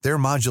mind. Their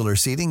modular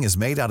seating is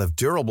made out of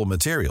durable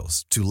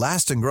materials to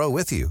last and grow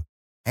with you.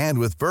 And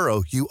with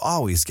Burrow, you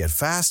always get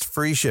fast,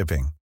 free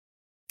shipping.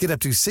 Get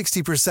up to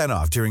 60%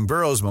 off during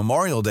Burrow's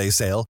Memorial Day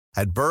sale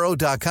at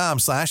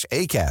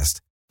burrow.com/ACAST.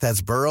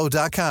 That's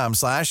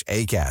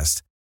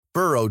burrow.com/ACAST.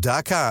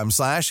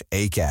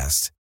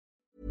 burrow.com/ACAST.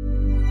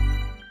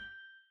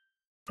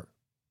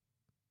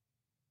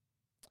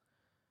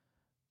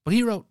 But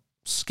he wrote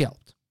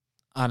Scalped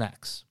on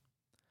X.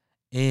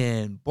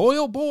 And boy,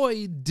 oh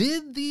boy,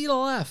 did the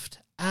left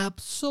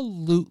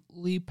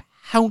absolutely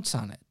pounce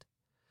on it.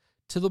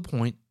 To the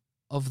point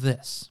of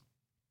this.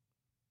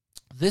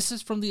 This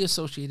is from the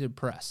Associated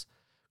Press.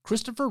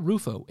 Christopher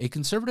Rufo, a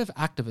conservative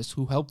activist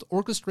who helped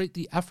orchestrate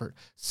the effort,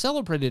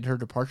 celebrated her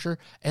departure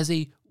as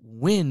a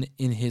win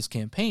in his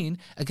campaign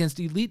against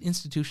elite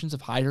institutions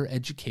of higher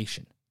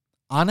education.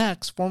 On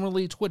X,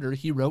 formerly Twitter,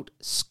 he wrote,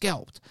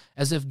 "Scalped,"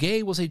 as if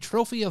gay was a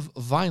trophy of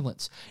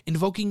violence,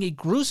 invoking a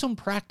gruesome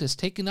practice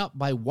taken up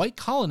by white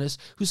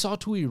colonists who sought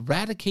to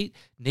eradicate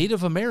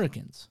Native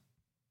Americans.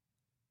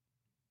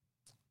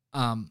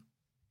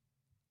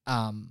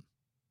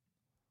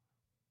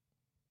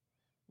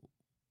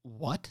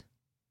 What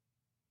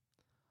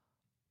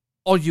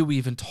are you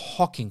even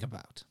talking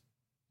about?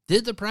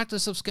 Did the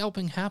practice of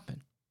scalping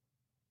happen?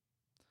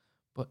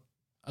 But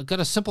I got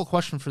a simple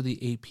question for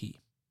the AP.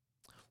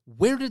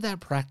 Where did that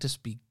practice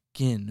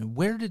begin?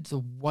 Where did the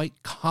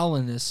white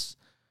colonists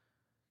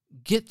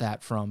get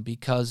that from?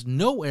 Because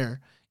nowhere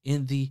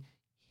in the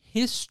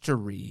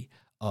history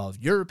of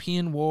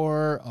European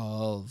war,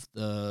 of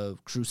the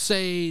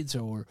Crusades,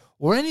 or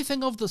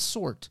anything of the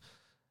sort,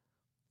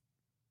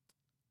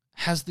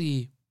 has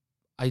the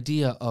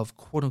idea of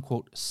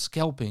quote-unquote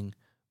scalping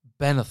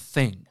been a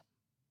thing.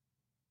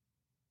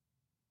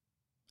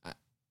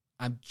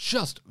 I'm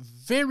just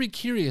very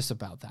curious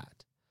about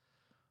that.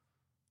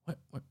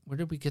 Where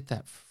did we get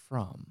that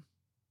from?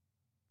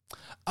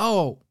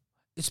 Oh,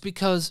 it's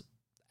because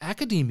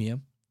academia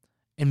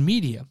and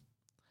media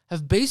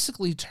have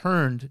basically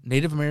turned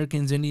Native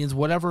Americans, Indians,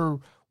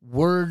 whatever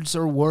words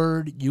or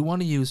word you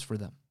want to use for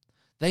them,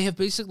 they have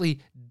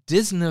basically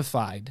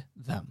Disneyfied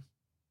them.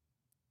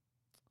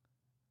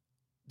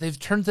 They've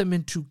turned them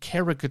into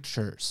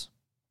caricatures.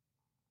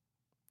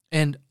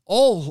 And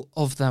all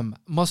of them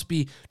must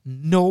be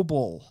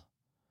noble.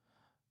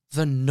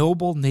 The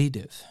noble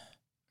native,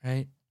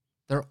 right?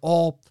 They're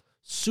all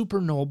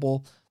super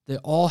noble. They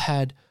all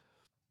had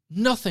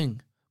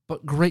nothing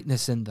but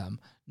greatness in them.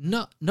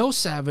 No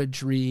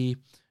savagery,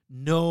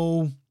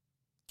 no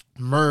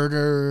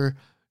murder,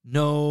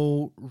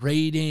 no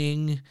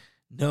raiding,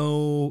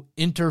 no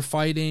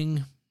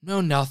interfighting, no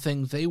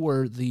nothing. They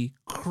were the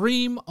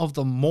cream of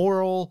the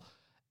moral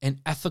and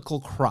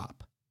ethical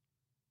crop,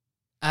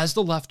 as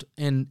the left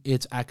in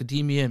its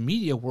academia and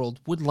media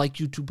world would like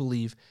you to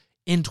believe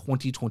in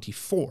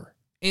 2024,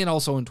 and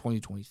also in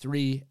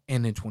 2023,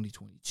 and in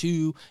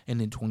 2022,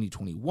 and in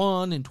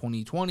 2021, and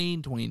 2020,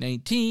 and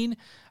 2019.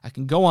 I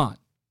can go on.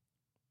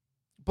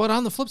 But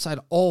on the flip side,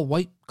 all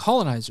white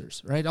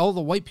colonizers, right? All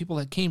the white people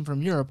that came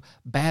from Europe,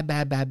 bad,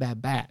 bad, bad,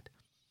 bad, bad.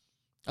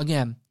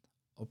 Again,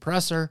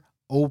 oppressor,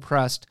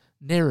 oppressed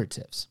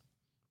narratives.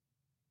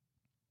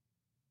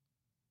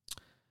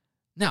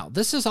 Now,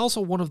 this is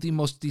also one of the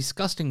most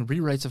disgusting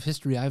rewrites of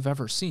history I've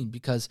ever seen,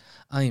 because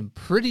I am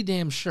pretty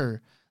damn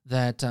sure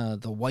that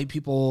the white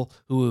people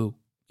who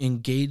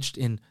engaged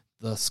in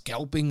the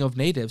scalping of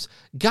natives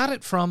got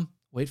it from,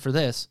 wait for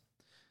this,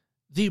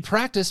 the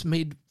practice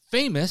made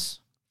famous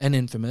and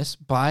infamous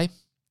by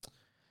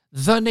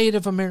the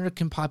Native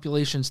American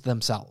populations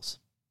themselves,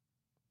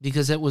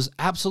 because it was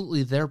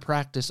absolutely their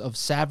practice of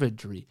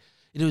savagery.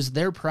 It was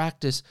their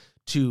practice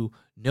to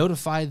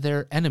notify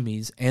their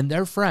enemies and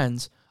their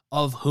friends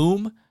of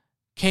whom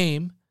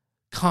came,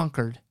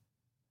 conquered,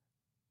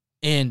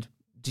 and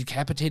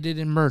decapitated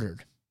and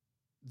murdered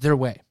their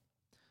way.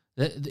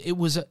 It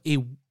was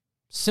a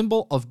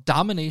symbol of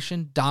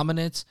domination,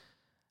 dominance,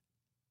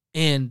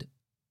 and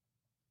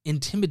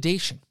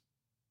intimidation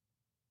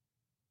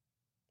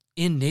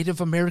in Native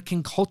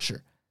American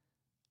culture.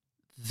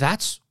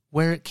 That's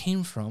where it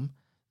came from.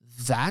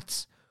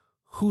 That's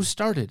who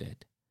started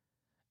it.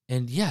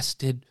 And yes,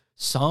 did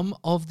some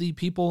of the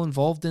people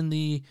involved in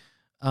the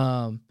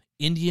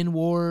Indian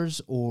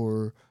Wars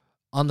or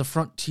on the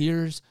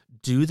frontiers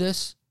do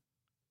this?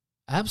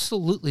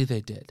 Absolutely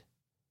they did.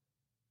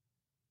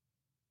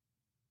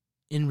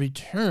 in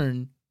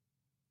return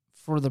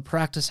for the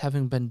practice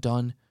having been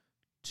done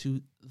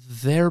to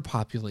their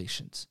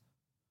populations.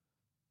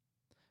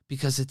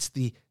 Because it's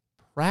the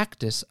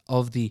practice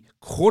of the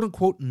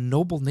quote-unquote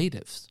noble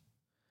natives.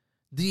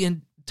 The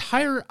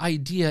entire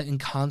idea and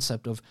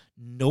concept of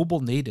noble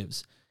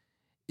natives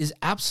is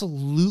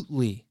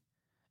absolutely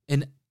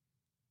an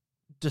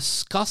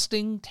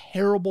disgusting,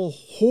 terrible,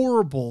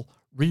 horrible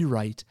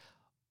rewrite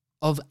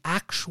of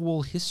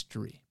actual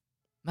history.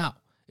 Now,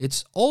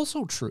 it's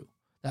also true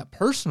that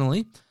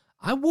personally,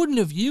 I wouldn't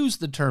have used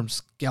the term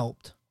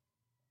scalped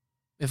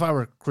if I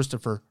were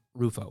Christopher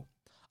Rufo.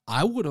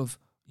 I would have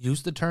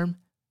used the term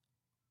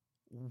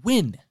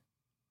win.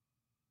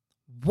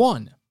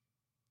 Won.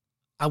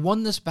 I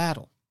won this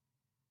battle.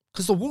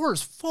 Because the war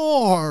is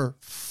far,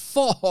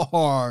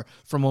 far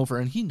from over,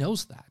 and he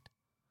knows that.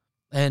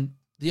 And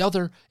the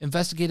other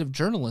investigative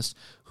journalist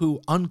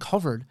who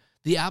uncovered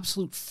the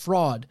absolute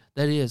fraud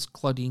that is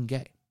Claudine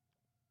Gay.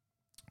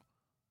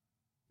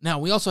 Now,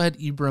 we also had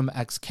Ibram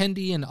X.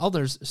 Kendi and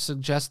others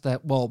suggest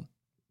that, well,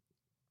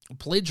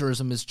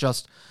 plagiarism is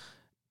just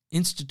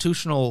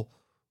institutional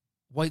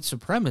white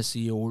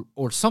supremacy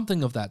or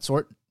something of that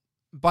sort.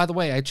 By the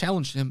way, I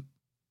challenged him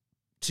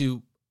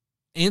to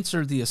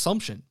answer the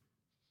assumption.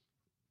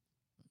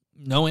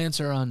 No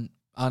answer on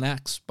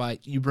X by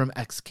Ibram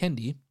X.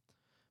 Kendi,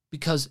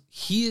 because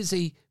he is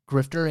a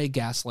grifter, a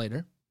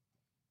gaslighter.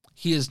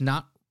 He is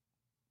not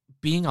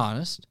being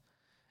honest,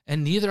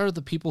 and neither are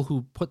the people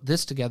who put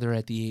this together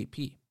at the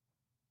AP.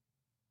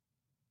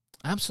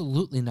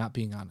 Absolutely not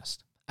being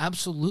honest.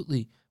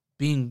 Absolutely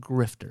being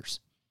grifters.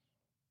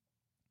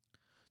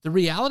 The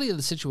reality of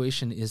the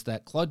situation is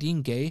that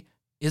Claudine Gay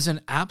is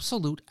an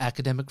absolute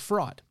academic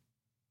fraud.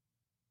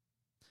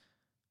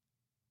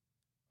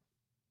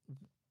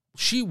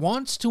 She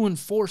wants to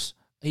enforce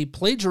a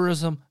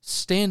plagiarism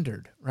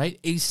standard, right?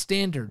 A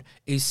standard,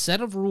 a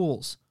set of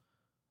rules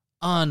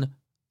on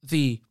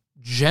the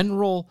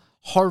general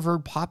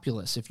Harvard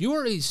populace. If you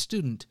are a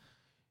student,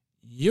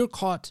 you're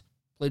caught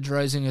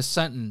plagiarizing a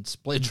sentence,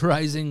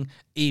 plagiarizing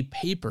a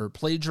paper,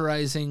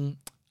 plagiarizing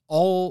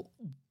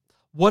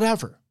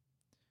whatever.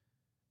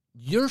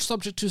 You're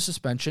subject to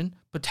suspension,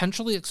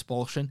 potentially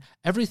expulsion,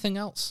 everything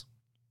else.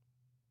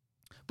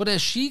 But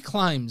as she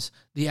climbs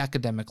the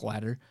academic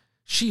ladder,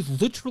 she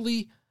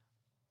literally,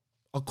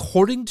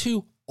 according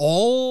to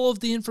all of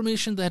the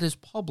information that is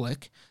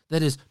public,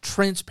 that is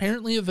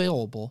transparently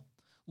available,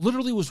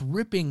 literally was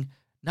ripping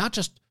not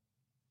just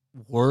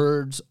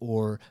words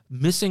or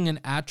missing an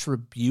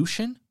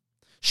attribution.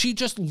 She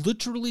just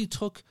literally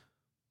took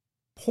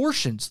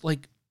portions,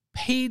 like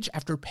page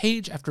after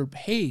page after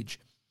page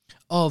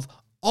of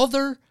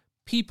other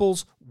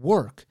people's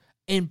work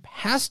and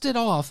passed it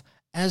off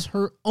as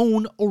her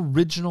own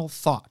original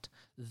thought.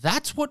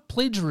 That's what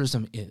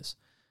plagiarism is.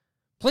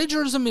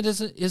 Plagiarism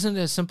isn't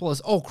as simple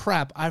as, oh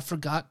crap, I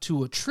forgot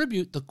to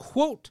attribute the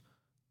quote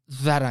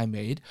that I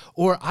made,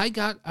 or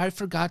I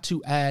forgot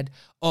to add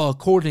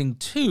according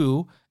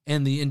to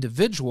and the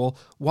individual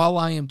while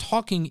I am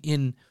talking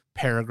in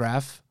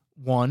paragraph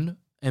 1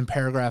 and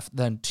paragraph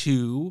then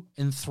 2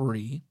 and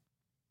 3.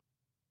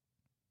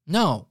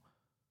 No.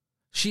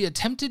 She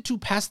attempted to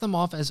pass them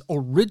off as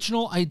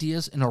original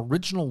ideas and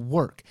original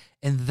work,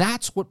 and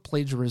that's what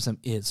plagiarism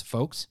is,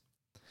 folks.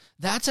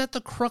 That's at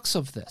the crux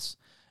of this.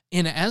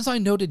 And as I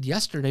noted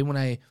yesterday when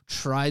I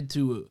tried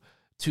to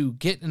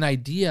get an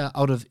idea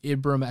out of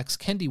Ibram X.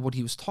 Kendi what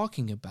he was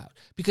talking about,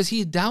 because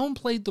he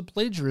downplayed the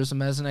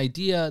plagiarism as an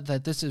idea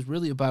that this is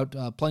really about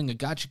playing a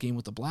gotcha game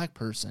with a black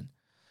person,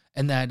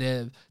 and that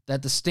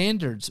the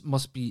standards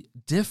must be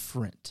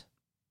different,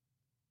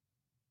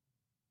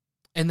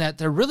 and that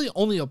they're really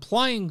only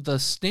applying the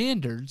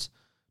standards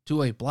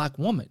to a black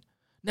woman.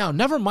 Now,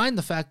 never mind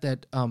the fact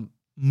that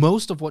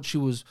most of what she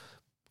was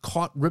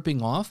caught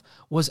ripping off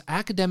was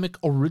academic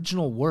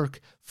original work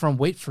from,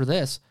 wait for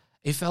this,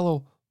 a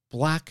fellow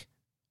black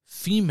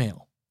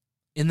female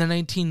in the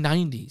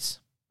 1990s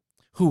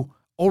who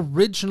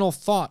original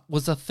thought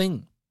was a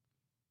thing.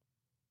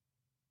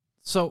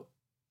 So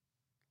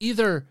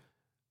either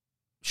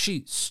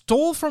she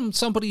stole from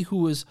somebody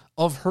who is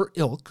of her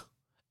ilk,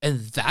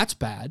 and that's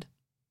bad,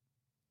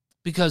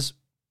 because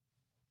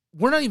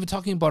we're not even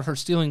talking about her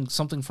stealing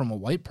something from a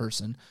white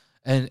person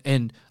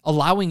and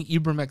allowing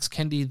Ibram X.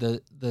 Kendi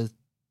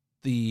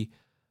the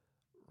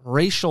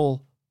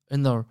racial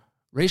and the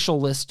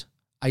racialist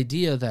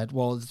idea that,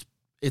 well,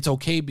 it's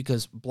okay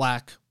because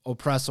black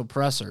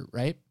oppressor,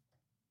 right?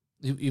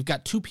 You've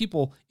got two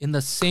people in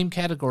the same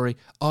category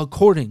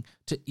according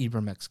to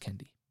Ibram X.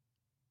 Kendi.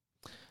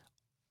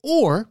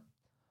 Or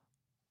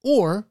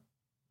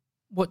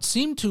what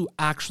seemed to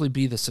actually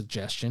be the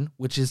suggestion,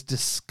 which is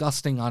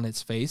disgusting on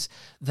its face,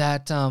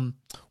 that,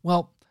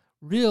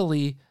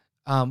 really,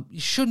 you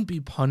shouldn't be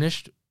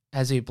punished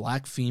as a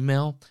black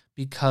female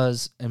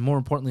because, and more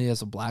importantly,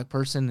 as a black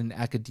person in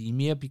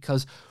academia,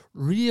 because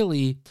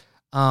really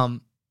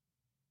can't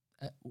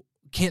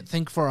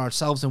think for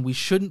ourselves, and we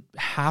shouldn't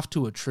have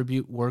to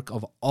attribute work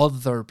of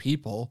other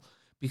people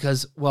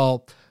because,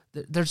 well,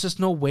 There's just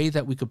no way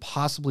that we could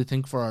possibly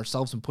think for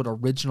ourselves and put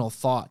original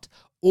thought.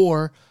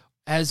 Or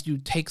as you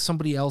take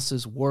somebody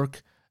else's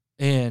work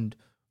and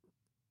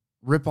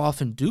rip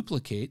off and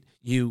duplicate,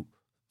 you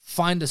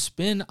find a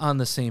spin on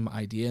the same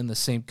idea and the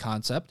same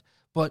concept,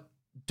 but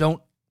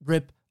don't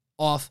rip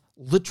off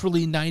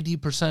literally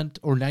 90%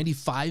 or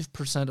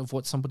 95% of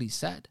what somebody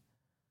said.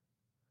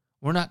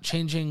 We're not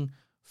changing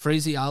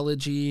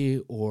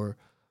phraseology or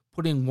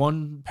putting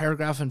one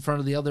paragraph in front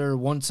of the other,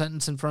 one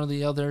sentence in front of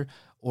the other,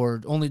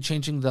 or only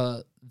changing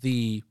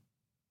the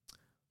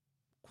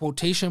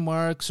quotation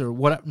marks or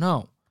whatever.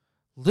 No,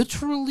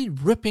 literally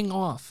ripping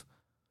off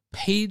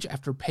page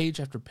after page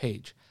after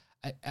page.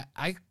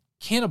 I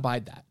can't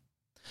abide that.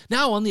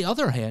 Now, on the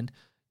other hand,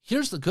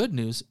 here's the good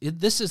news.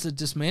 This is a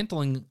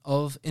dismantling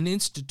of an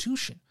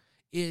institution,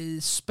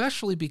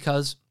 especially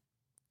because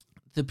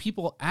the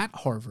people at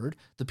Harvard,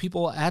 the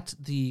people at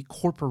the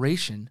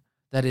corporation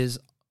that is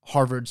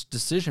Harvard's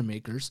decision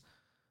makers,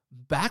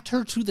 backed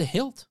her to the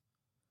hilt.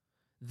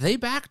 They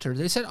backed her.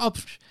 They said, oh,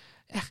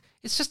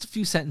 it's just a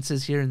few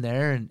sentences here and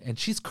there, and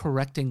she's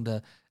correcting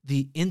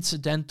the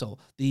incidental,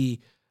 the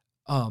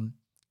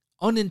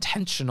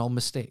unintentional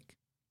mistake.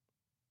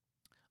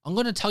 I'm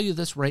going to tell you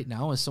this right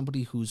now as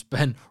somebody who's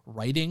been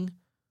writing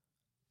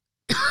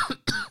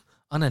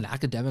on an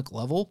academic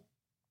level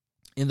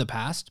in the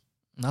past,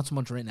 not so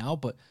much right now,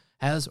 but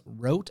has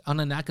wrote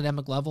on an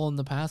academic level in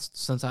the past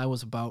since I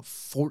was about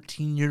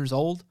 14 years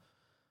old,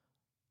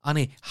 on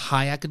a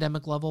high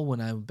academic level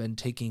when I've been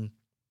taking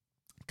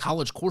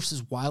college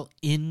courses while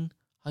in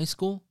high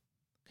school,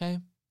 okay?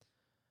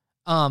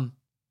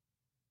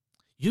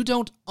 You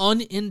don't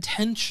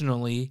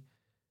unintentionally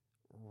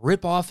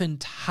rip off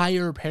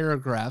entire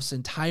paragraphs,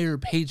 entire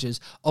pages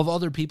of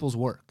other people's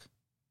work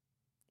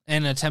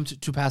and attempt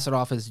to pass it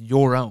off as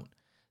your own.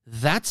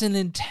 That's an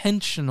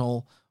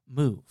intentional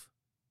move.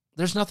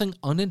 There's nothing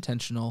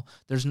unintentional.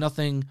 There's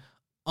nothing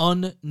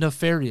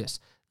unnefarious.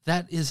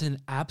 That is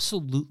an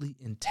absolutely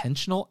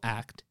intentional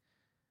act,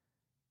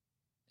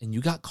 and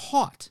you got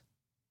caught.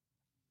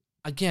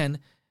 Again,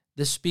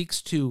 this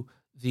speaks to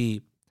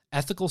the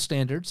ethical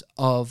standards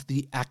of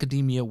the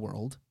academia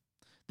world.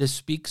 This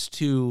speaks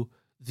to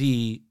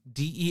the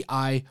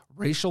DEI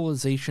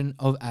racialization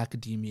of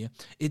academia.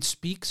 It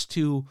speaks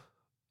to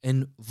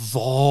in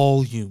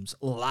volumes,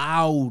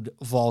 loud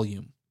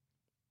volume,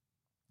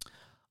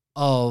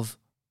 of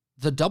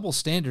the double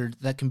standard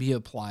that can be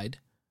applied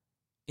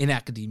in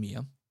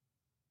academia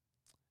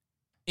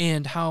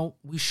and how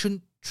we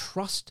shouldn't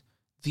trust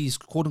these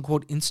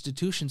quote-unquote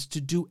institutions to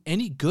do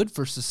any good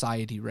for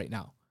society right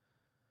now.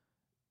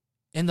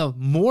 And the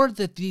more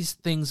that these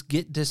things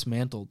get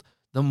dismantled,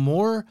 the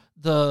more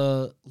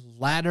the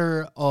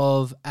ladder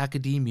of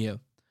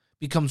academia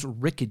becomes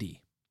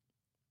rickety.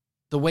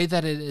 The way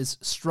that it is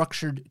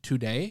structured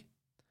today,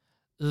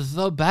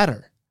 the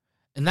better.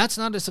 And that's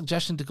not a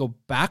suggestion to go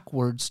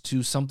backwards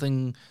to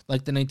something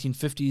like the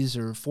 1950s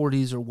or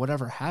 40s or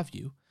whatever have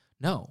you.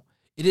 No,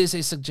 it is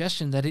a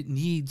suggestion that it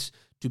needs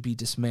to be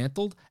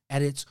dismantled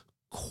at its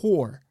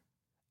core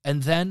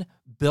and then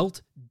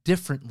built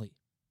differently.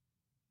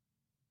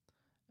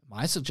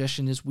 My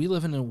suggestion is we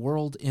live in a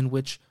world in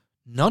which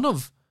none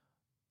of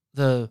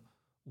the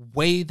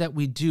way that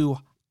we do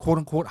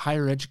quote-unquote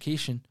higher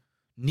education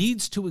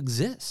needs to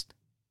exist.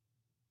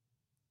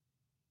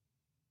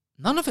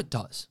 None of it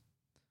does.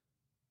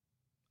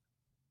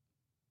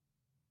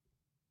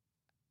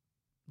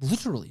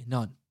 Literally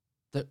none.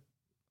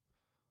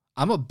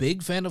 I'm a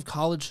big fan of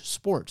college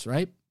sports,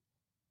 right?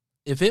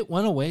 If it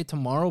went away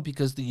tomorrow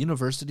because the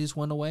universities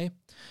went away,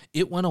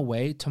 it went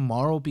away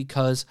tomorrow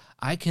because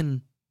I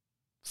can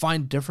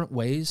find different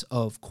ways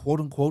of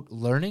quote-unquote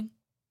learning.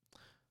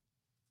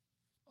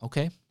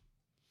 Okay.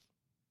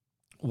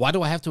 Why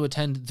do I have to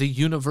attend the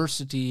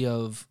University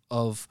of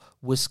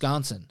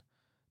Wisconsin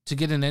to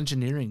get an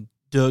engineering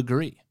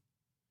degree?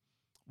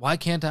 Why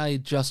can't I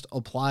just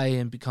apply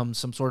and become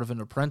some sort of an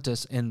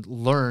apprentice and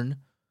learn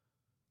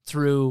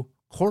through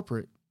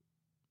corporate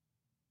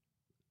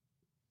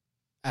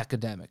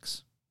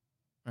academics,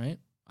 right?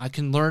 I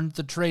can learn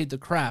the trade, the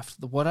craft,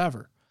 the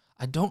whatever.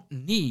 I don't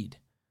need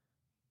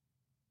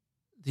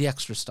the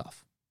extra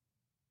stuff.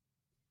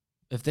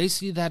 If they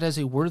see that as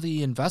a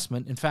worthy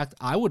investment, in fact,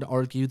 I would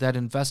argue that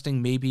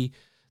investing maybe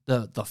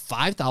the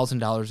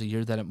 $5,000 a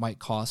year that it might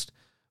cost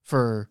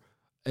for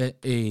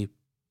a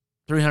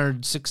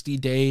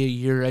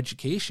 360-day-a-year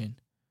education,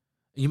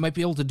 you might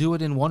be able to do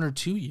it in 1 or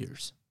 2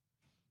 years.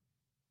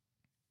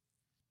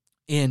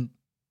 And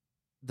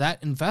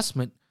that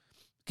investment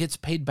gets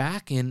paid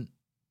back in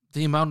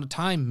the amount of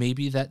time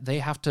maybe that they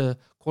have to,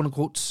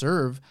 quote-unquote,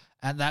 serve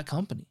at that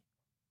company.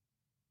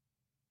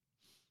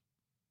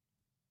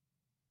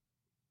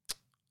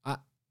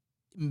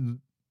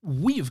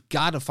 We've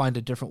got to find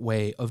a different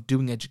way of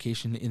doing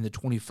education in the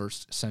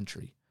 21st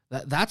century.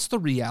 That's the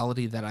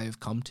reality that I have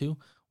come to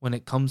when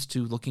it comes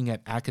to looking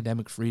at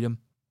academic freedom,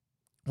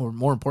 or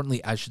more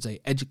importantly, I should say,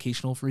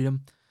 educational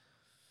freedom.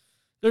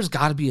 There's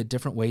got to be a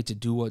different way to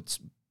do what's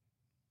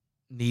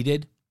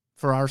needed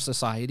for our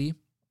society.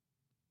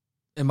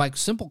 And my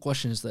simple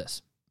question is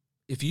this.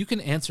 if you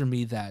can answer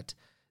me that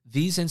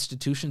these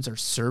institutions are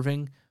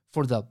serving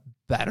for the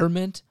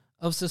betterment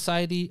of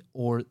society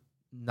or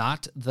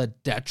not the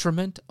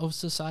detriment of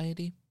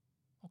society,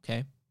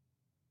 okay,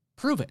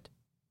 prove it.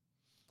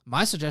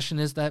 My suggestion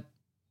is that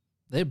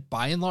they,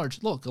 by and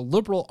large, look, a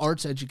liberal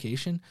arts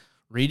education,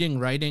 reading,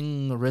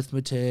 writing,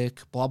 arithmetic,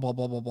 blah, blah,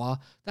 blah, blah, blah,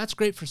 that's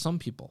great for some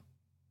people.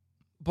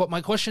 But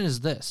my question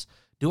is this: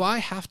 do I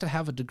have to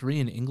have a degree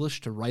in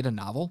English to write a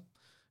novel?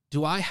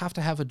 Do I have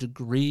to have a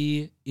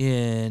degree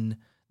in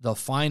the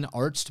fine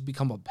arts to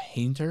become a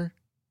painter?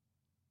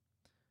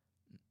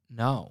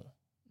 No.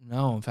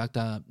 In fact,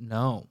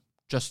 no.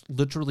 Just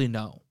literally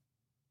no.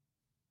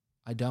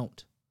 I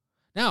don't.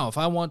 Now, if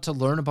I want to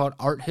learn about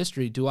art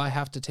history, do I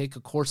have to take a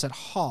course at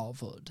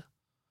Harvard?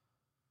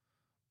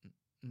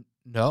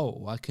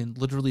 No, I can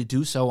literally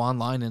do so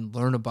online and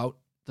learn about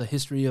the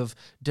history of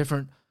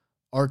different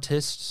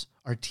artists,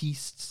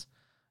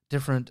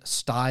 different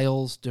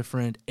styles,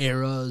 different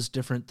eras,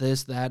 different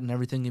this, that, and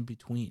everything in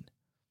between.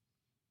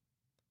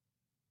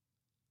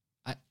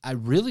 I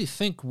really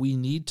think we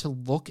need to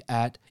look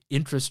at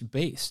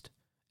interest-based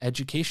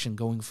education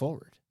going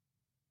forward.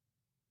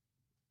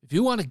 If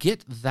you want to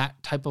get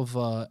that type of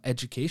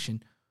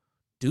education,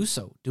 do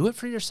so. Do it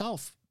for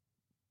yourself.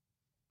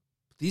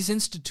 These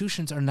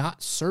institutions are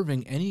not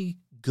serving any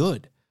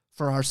good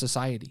for our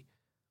society.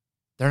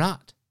 They're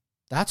not.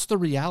 That's the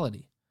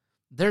reality.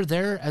 They're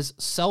there as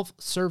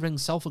self-serving,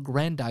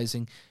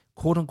 self-aggrandizing,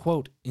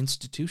 quote-unquote,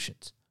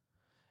 institutions.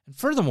 And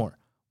furthermore,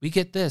 we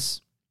get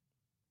this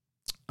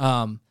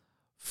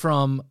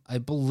from, I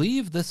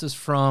believe this is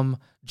from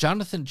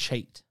Jonathan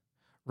Chait,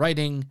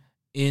 writing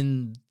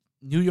in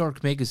New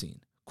York Magazine.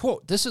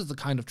 Quote, "This is the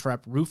kind of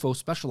trap Rufo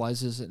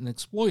specializes in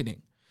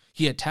exploiting.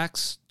 He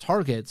attacks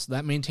targets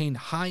that maintain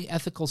high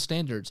ethical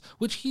standards,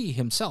 which he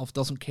himself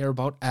doesn't care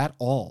about at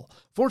all,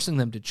 forcing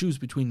them to choose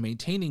between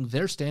maintaining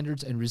their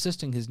standards and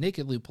resisting his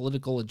nakedly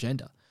political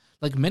agenda.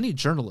 Like many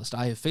journalists,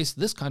 I have faced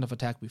this kind of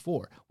attack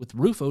before, with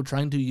Rufo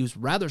trying to use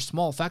rather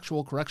small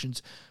factual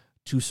corrections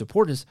to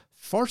support his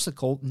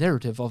farcical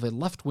narrative of a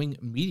left-wing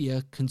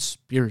media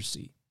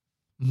conspiracy.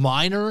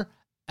 Minor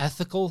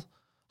ethical,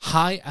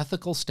 high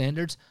ethical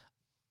standards.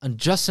 I'm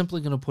just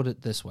simply going to put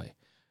it this way.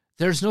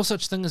 There's no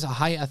such thing as a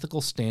high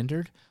ethical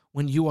standard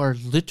when you are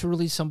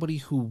literally somebody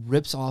who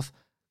rips off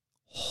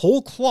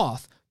whole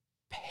cloth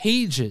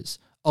pages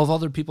of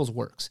other people's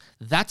works.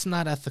 That's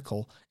not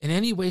ethical in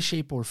any way,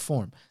 shape, or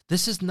form.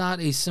 This is not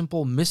a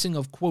simple missing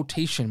of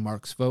quotation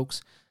marks,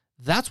 folks.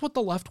 That's what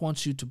the left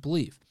wants you to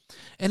believe.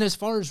 And as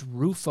far as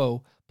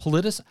Rufo,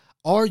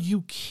 are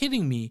you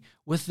kidding me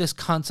with this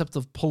concept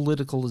of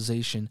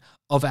politicalization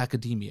of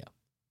academia?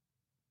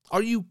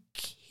 Are you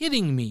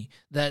kidding me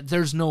that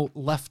there's no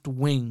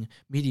left-wing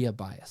media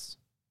bias?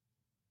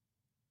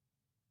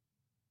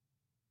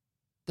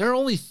 There are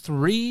only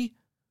 3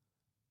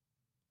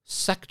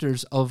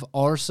 sectors of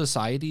our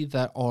society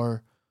that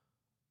are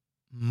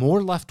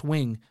more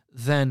left-wing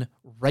than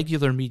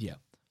regular media.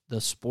 The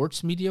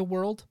sports media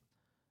world,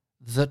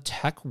 the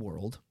tech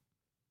world,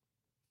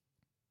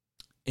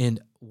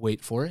 and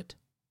wait for it,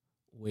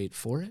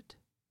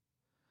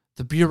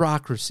 the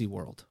bureaucracy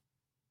world.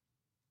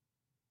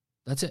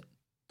 That's it.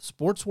 The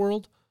sports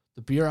world,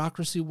 the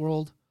bureaucracy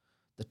world,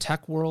 the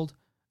tech world,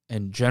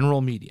 and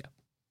general media.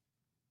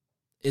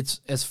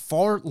 It's as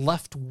far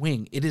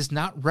left-wing. It is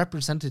not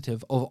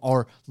representative of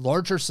our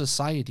larger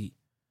society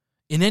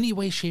in any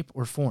way, shape,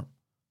 or form.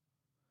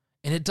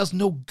 And it does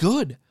no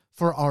good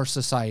for our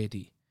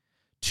society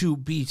to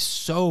be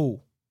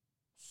so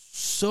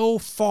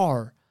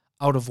far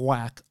out of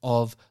whack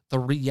of the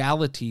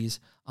realities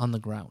on the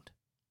ground.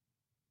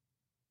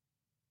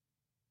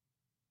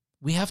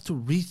 We have to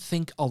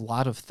rethink a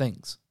lot of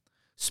things.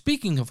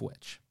 Speaking of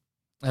which,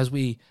 as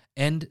we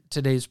end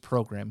today's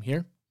program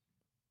here,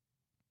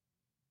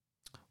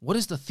 what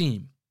is the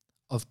theme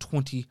of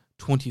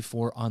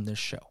 2024 on this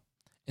show?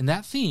 And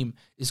that theme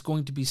is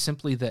going to be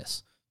simply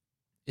this.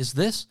 Is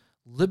this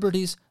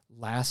Liberty's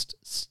last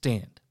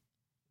stand?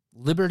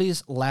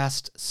 Liberty's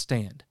last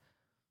stand.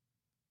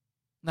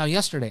 Now,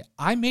 yesterday,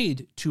 I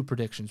made 2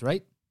 predictions,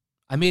 right?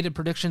 I made a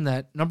prediction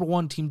that, number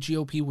 1, Team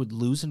GOP would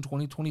lose in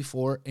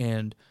 2024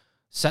 and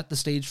set the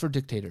stage for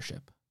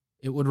dictatorship.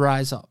 It would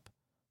rise up,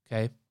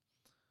 okay?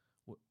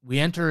 We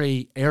enter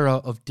an era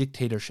of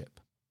dictatorship.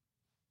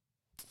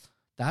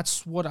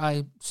 That's what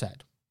I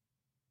said.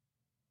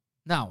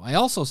 Now, I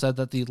also said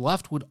that the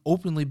left would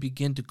openly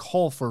begin to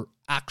call for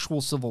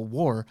actual civil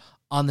war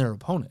on their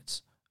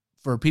opponents.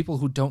 For people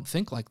who don't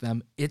think like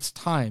them, it's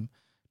time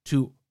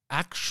to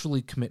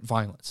actually commit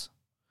violence.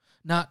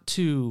 Not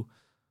to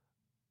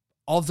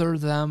other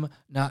them,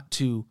 not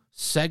to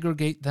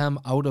segregate them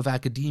out of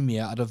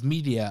academia, out of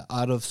media,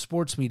 out of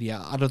sports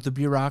media, out of the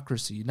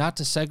bureaucracy, not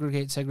to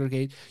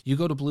segregate, you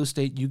go to blue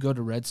state, you go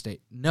to red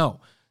state.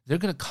 No, they're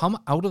going to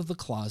come out of the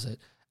closet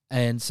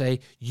and say,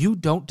 you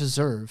don't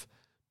deserve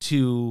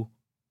to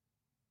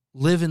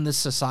live in this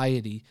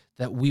society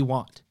that we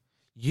want.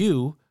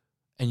 You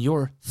and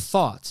your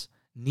thoughts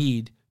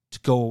need to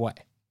go away.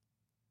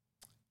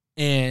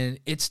 And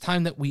it's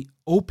time that we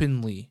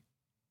openly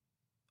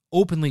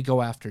openly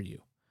go after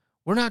you.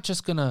 We're not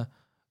just going to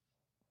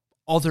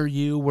other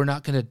you. We're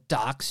not going to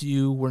dox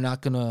you. We're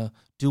not going to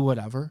do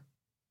whatever.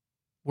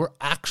 We're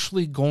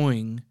actually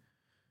going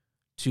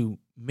to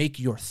make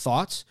your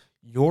thoughts,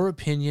 your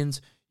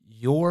opinions,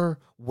 your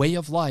way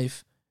of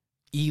life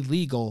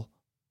illegal,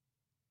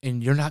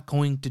 and you're not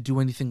going to do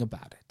anything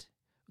about it.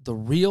 The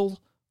real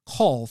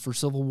call for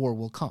civil war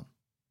will come.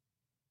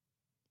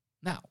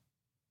 Now,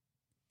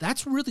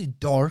 that's really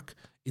dark.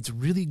 It's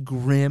really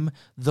grim.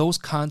 Those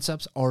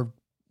concepts are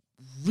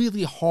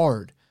really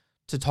hard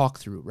to talk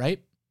through,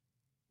 right?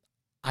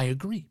 I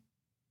agree.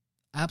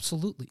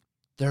 Absolutely.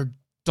 They're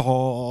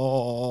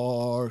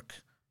dark.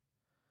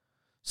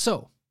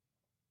 So,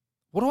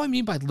 what do I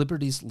mean by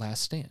liberty's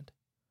last stand?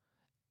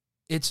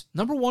 It's,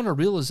 number one, a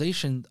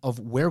realization of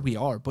where we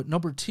are, but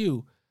number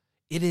two,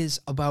 it is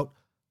about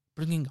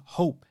bringing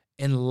hope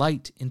and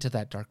light into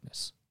that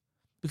darkness.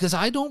 Because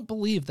I don't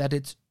believe that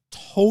it's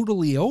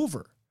totally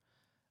over.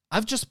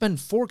 I've just been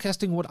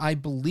forecasting what I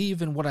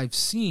believe and what I've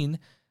seen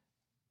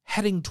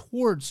heading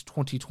towards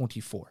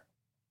 2024.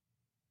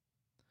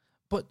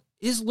 But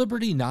is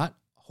liberty not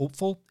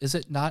hopeful? Is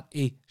it not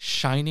a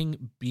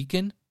shining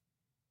beacon?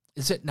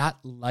 Is it not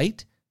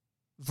light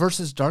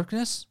versus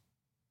darkness?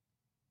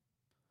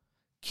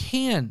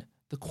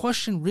 The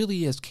question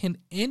really is, can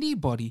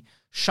anybody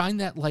shine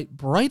that light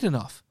bright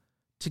enough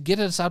to get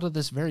us out of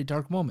this very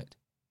dark moment?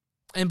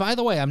 And by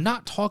the way, I'm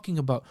not talking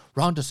about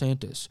Ron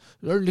DeSantis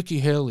or Nikki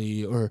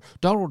Haley or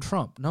Donald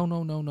Trump. No.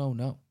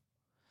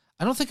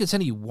 I don't think it's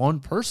any one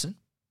person.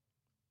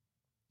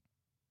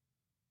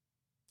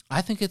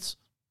 I think it's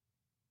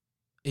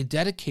a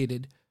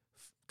dedicated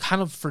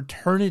kind of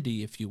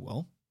fraternity, if you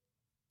will.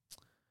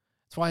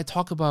 That's why I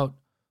talk about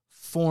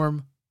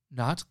form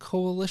not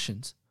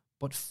coalitions,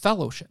 but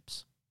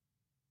fellowships.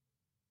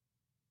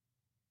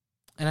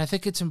 And I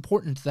think it's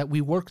important that we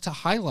work to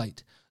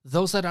highlight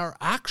those that are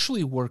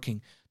actually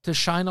working to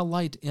shine a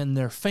light in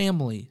their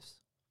families,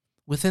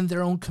 within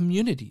their own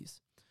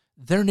communities,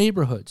 their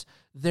neighborhoods,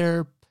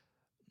 their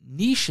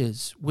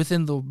niches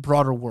within the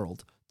broader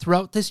world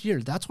throughout this year.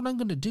 That's what I'm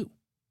going to do.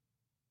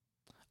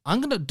 I'm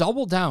going to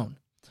double down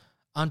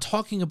on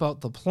talking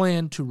about the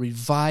plan to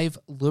revive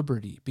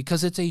liberty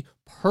because it's a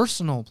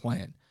personal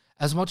plan.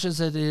 As much as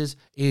it is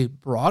a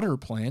broader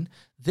plan,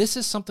 this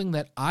is something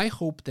that I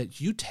hope that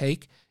you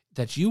take,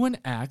 that you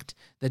enact,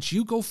 that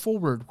you go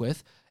forward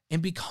with,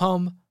 and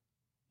become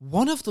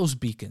one of those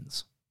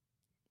beacons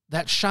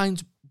that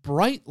shines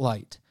bright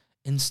light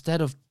instead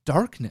of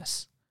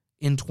darkness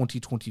in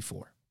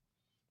 2024.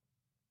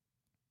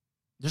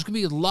 There's going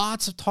to be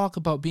lots of talk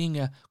about being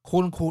a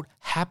quote-unquote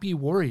happy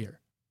warrior.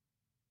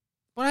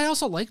 But I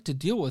also like to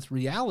deal with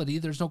reality.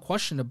 There's no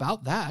question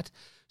about that.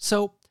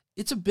 So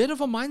it's a bit of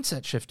a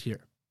mindset shift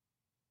here.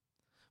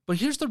 But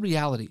here's the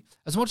reality.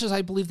 As much as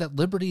I believe that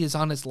liberty is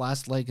on its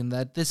last leg and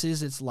that this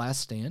is its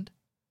last stand,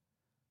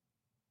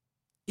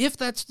 if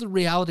that's the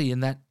reality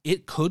and that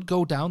it could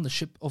go down the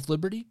ship of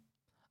liberty,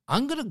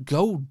 I'm going to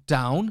go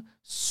down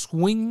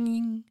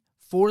swinging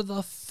for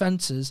the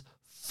fences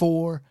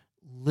for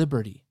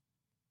liberty.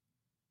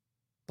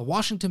 The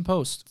Washington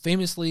Post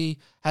famously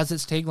has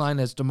its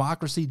tagline as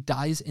 "Democracy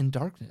dies in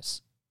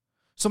darkness."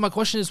 So my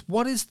question is,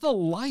 what is the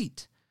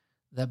light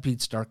that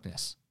beats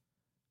darkness?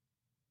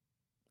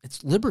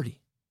 It's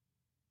liberty.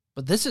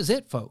 But this is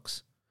it,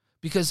 folks.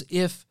 Because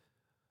if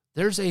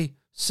there's a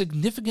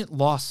significant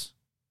loss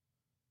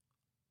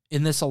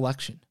in this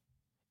election,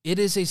 it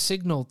is a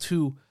signal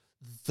to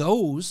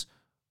those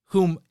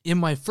whom, in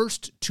my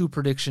first two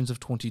predictions of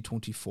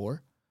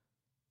 2024,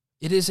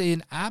 it is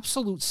an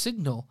absolute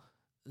signal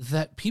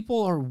that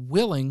people are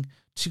willing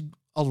to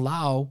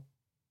allow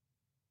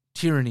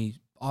tyranny,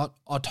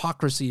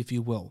 autocracy, if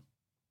you will,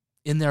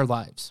 in their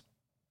lives.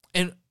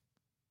 And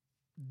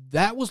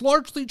that was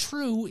largely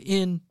true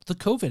in the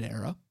COVID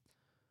era.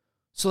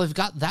 So they've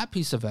got that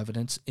piece of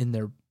evidence in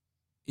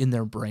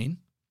their brain.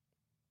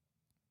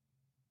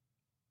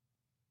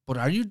 But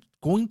are you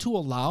going to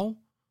allow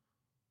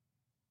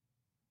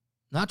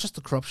not just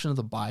the corruption of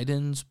the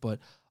Bidens, but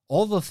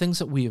all the things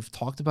that we have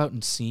talked about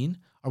and seen?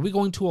 Are we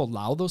going to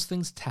allow those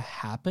things to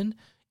happen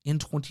in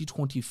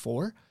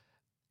 2024?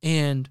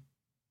 And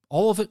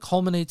all of it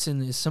culminates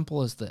in as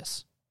simple as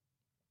this.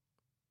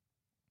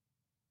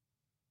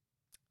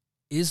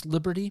 Is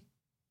liberty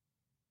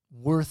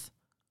worth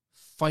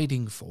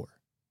fighting for?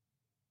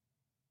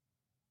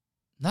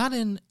 Not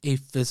in a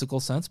physical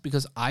sense,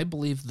 because I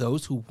believe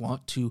those who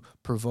want to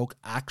provoke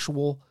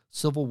actual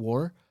civil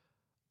war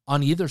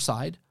on either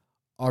side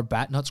are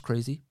bat nuts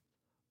crazy,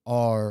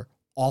 are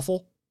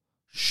awful,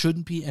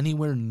 shouldn't be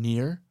anywhere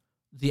near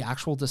the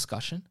actual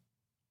discussion.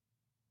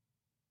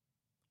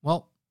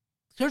 Well,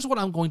 here's what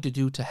I'm going to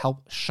do to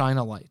help shine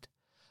a light.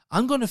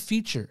 I'm going to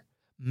feature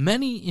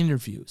many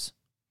interviews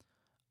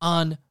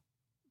on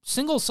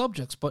single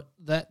subjects, but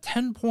that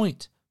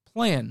 10-point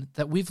plan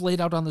that we've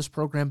laid out on this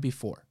program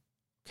before,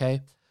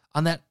 okay?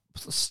 On that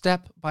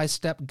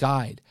step-by-step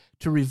guide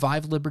to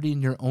revive liberty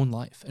in your own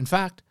life. In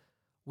fact,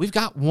 we've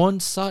got one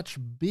such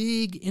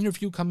big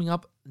interview coming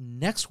up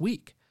next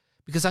week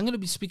because I'm going to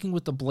be speaking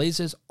with the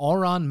Blaze's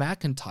Aaron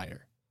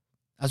McIntyre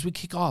as we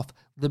kick off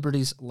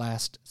Liberty's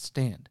Last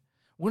Stand.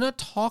 We're going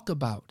to talk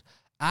about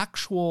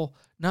actual,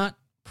 not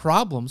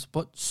problems,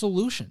 but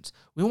solutions.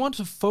 We want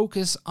to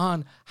focus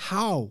on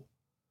how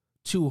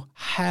to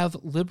have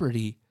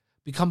Liberty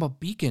become a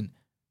beacon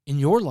in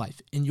your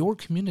life, in your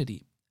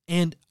community.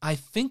 And I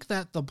think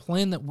that the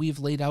plan that we've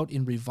laid out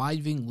in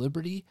Reviving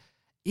Liberty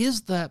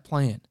is that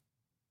plan.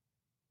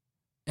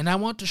 And I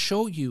want to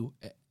show you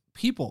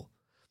people,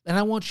 and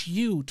I want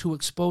you to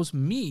expose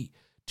me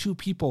to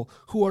people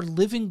who are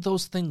living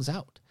those things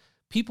out,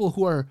 people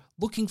who are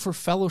looking for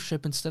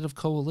fellowship instead of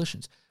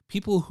coalitions,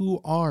 people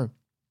who are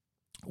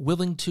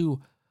willing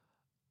to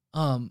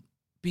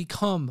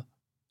become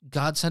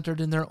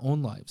God-centered in their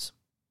own lives.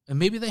 And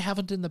maybe they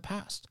haven't in the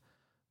past,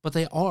 but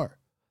they are.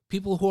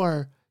 People who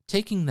are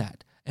taking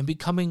that and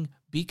becoming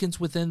beacons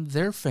within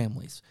their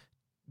families,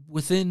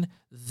 within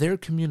their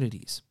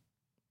communities.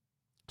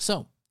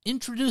 So,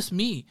 introduce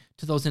me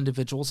to those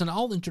individuals, and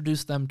I'll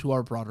introduce them to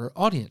our broader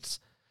audience.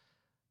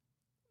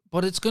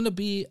 But it's going to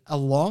be a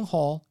long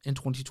haul in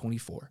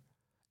 2024.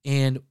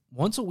 And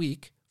once a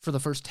week for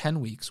the first 10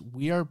 weeks,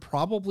 we are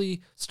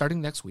probably,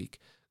 starting next week,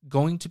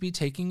 going to be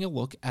taking a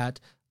look at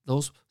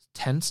those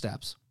 10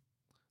 steps.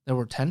 There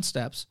were 10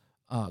 steps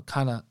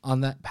kind of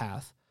on that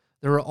path.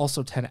 There were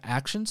also 10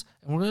 actions,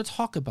 and we're going to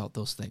talk about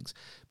those things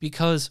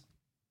because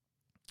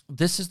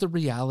this is the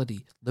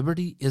reality.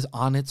 Liberty is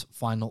on its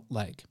final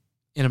leg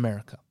in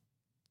America.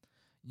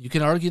 You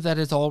can argue that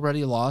it's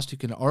already lost. You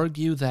can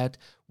argue that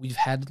we've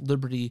had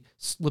liberty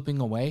slipping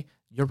away.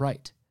 You're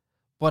right.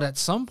 But at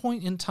some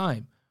point in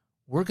time,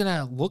 we're going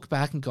to look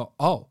back and go,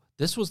 oh,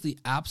 this was the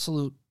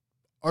absolute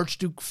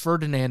Archduke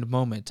Ferdinand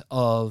moment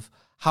of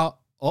how,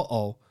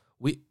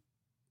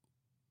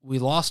 we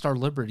lost our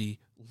liberty,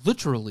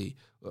 literally.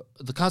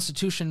 The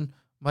Constitution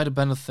might have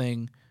been a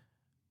thing.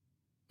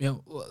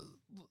 You know,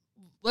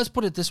 let's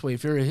put it this way.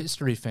 If you're a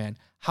history fan,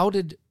 how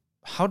did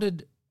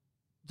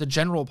the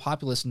general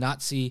populace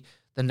not see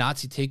the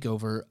Nazi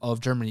takeover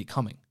of Germany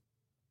coming?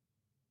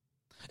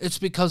 It's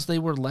because they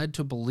were led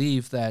to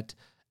believe that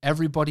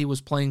everybody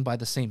was playing by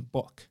the same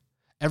book.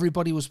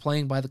 Everybody was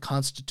playing by the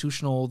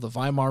the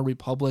Weimar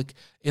Republic,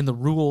 in the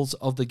rules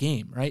of the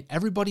game, right?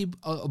 Everybody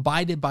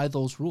abided by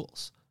those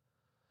rules.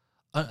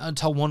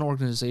 Until one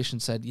organization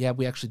said, yeah,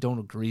 we actually don't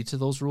agree to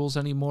those rules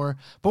anymore,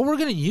 but we're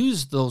going to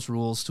use those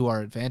rules to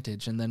our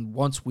advantage. And then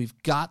once we've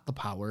got the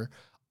power,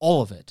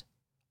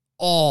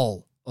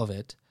 all of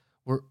it,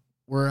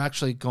 we're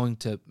actually going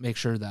to make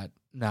sure that,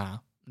 nah,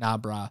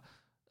 brah,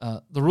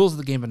 the rules of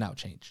the game have now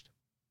changed.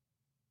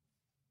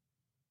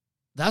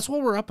 That's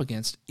what we're up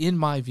against, in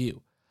my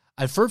view.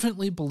 I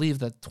fervently believe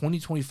that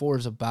 2024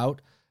 is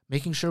about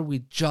making sure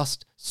we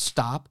just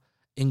stop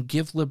and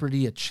give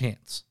liberty a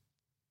chance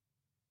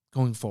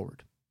going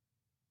forward.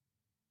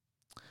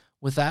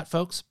 With that,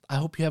 folks, I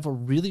hope you have a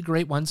really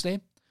great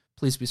Wednesday.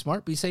 Please be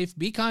smart, be safe,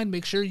 be kind,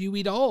 make sure you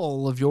eat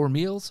all of your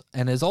meals,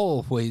 and as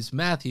always,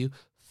 Matthew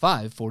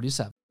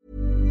 5:47.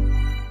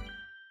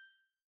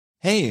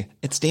 Hey,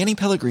 it's Danny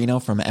Pellegrino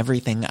from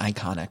Everything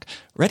Iconic.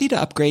 Ready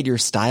to upgrade your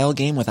style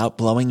game without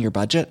blowing your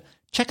budget?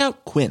 Check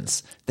out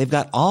Quince. They've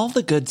got all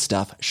the good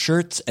stuff,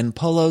 shirts and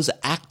polos,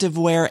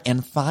 activewear,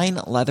 and fine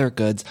leather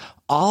goods,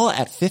 all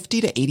at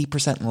 50 to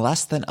 80%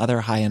 less than other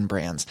high-end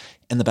brands.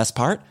 And the best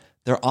part?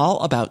 They're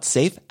all about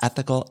safe,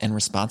 ethical, and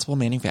responsible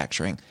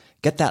manufacturing.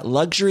 Get that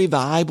luxury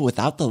vibe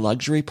without the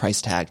luxury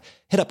price tag.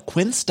 Hit up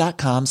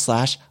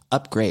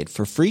quince.com/upgrade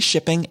for free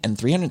shipping and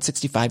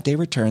 365-day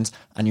returns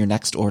on your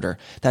next order.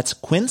 That's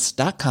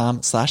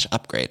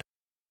quince.com/upgrade.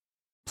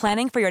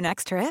 Planning for your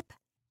next trip?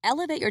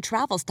 Elevate your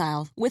travel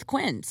style with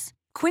Quince.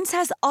 Quince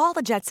has all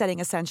the jet-setting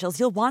essentials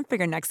you'll want for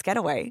your next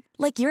getaway,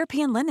 like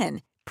European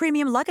linen,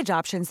 premium luggage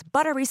options,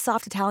 buttery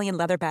soft Italian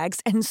leather bags,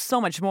 and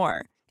so much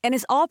more. And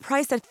is all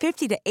priced at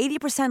 50 to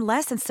 80%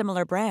 less than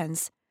similar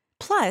brands.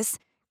 Plus,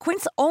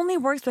 Quince only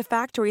works with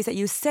factories that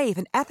use safe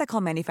and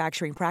ethical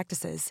manufacturing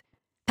practices.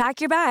 Pack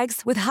your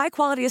bags with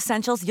high-quality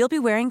essentials you'll be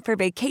wearing for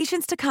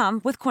vacations to come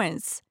with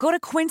Quince. Go to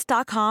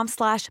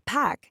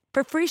quince.com/pack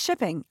for free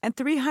shipping and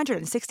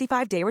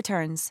 365-day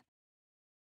returns.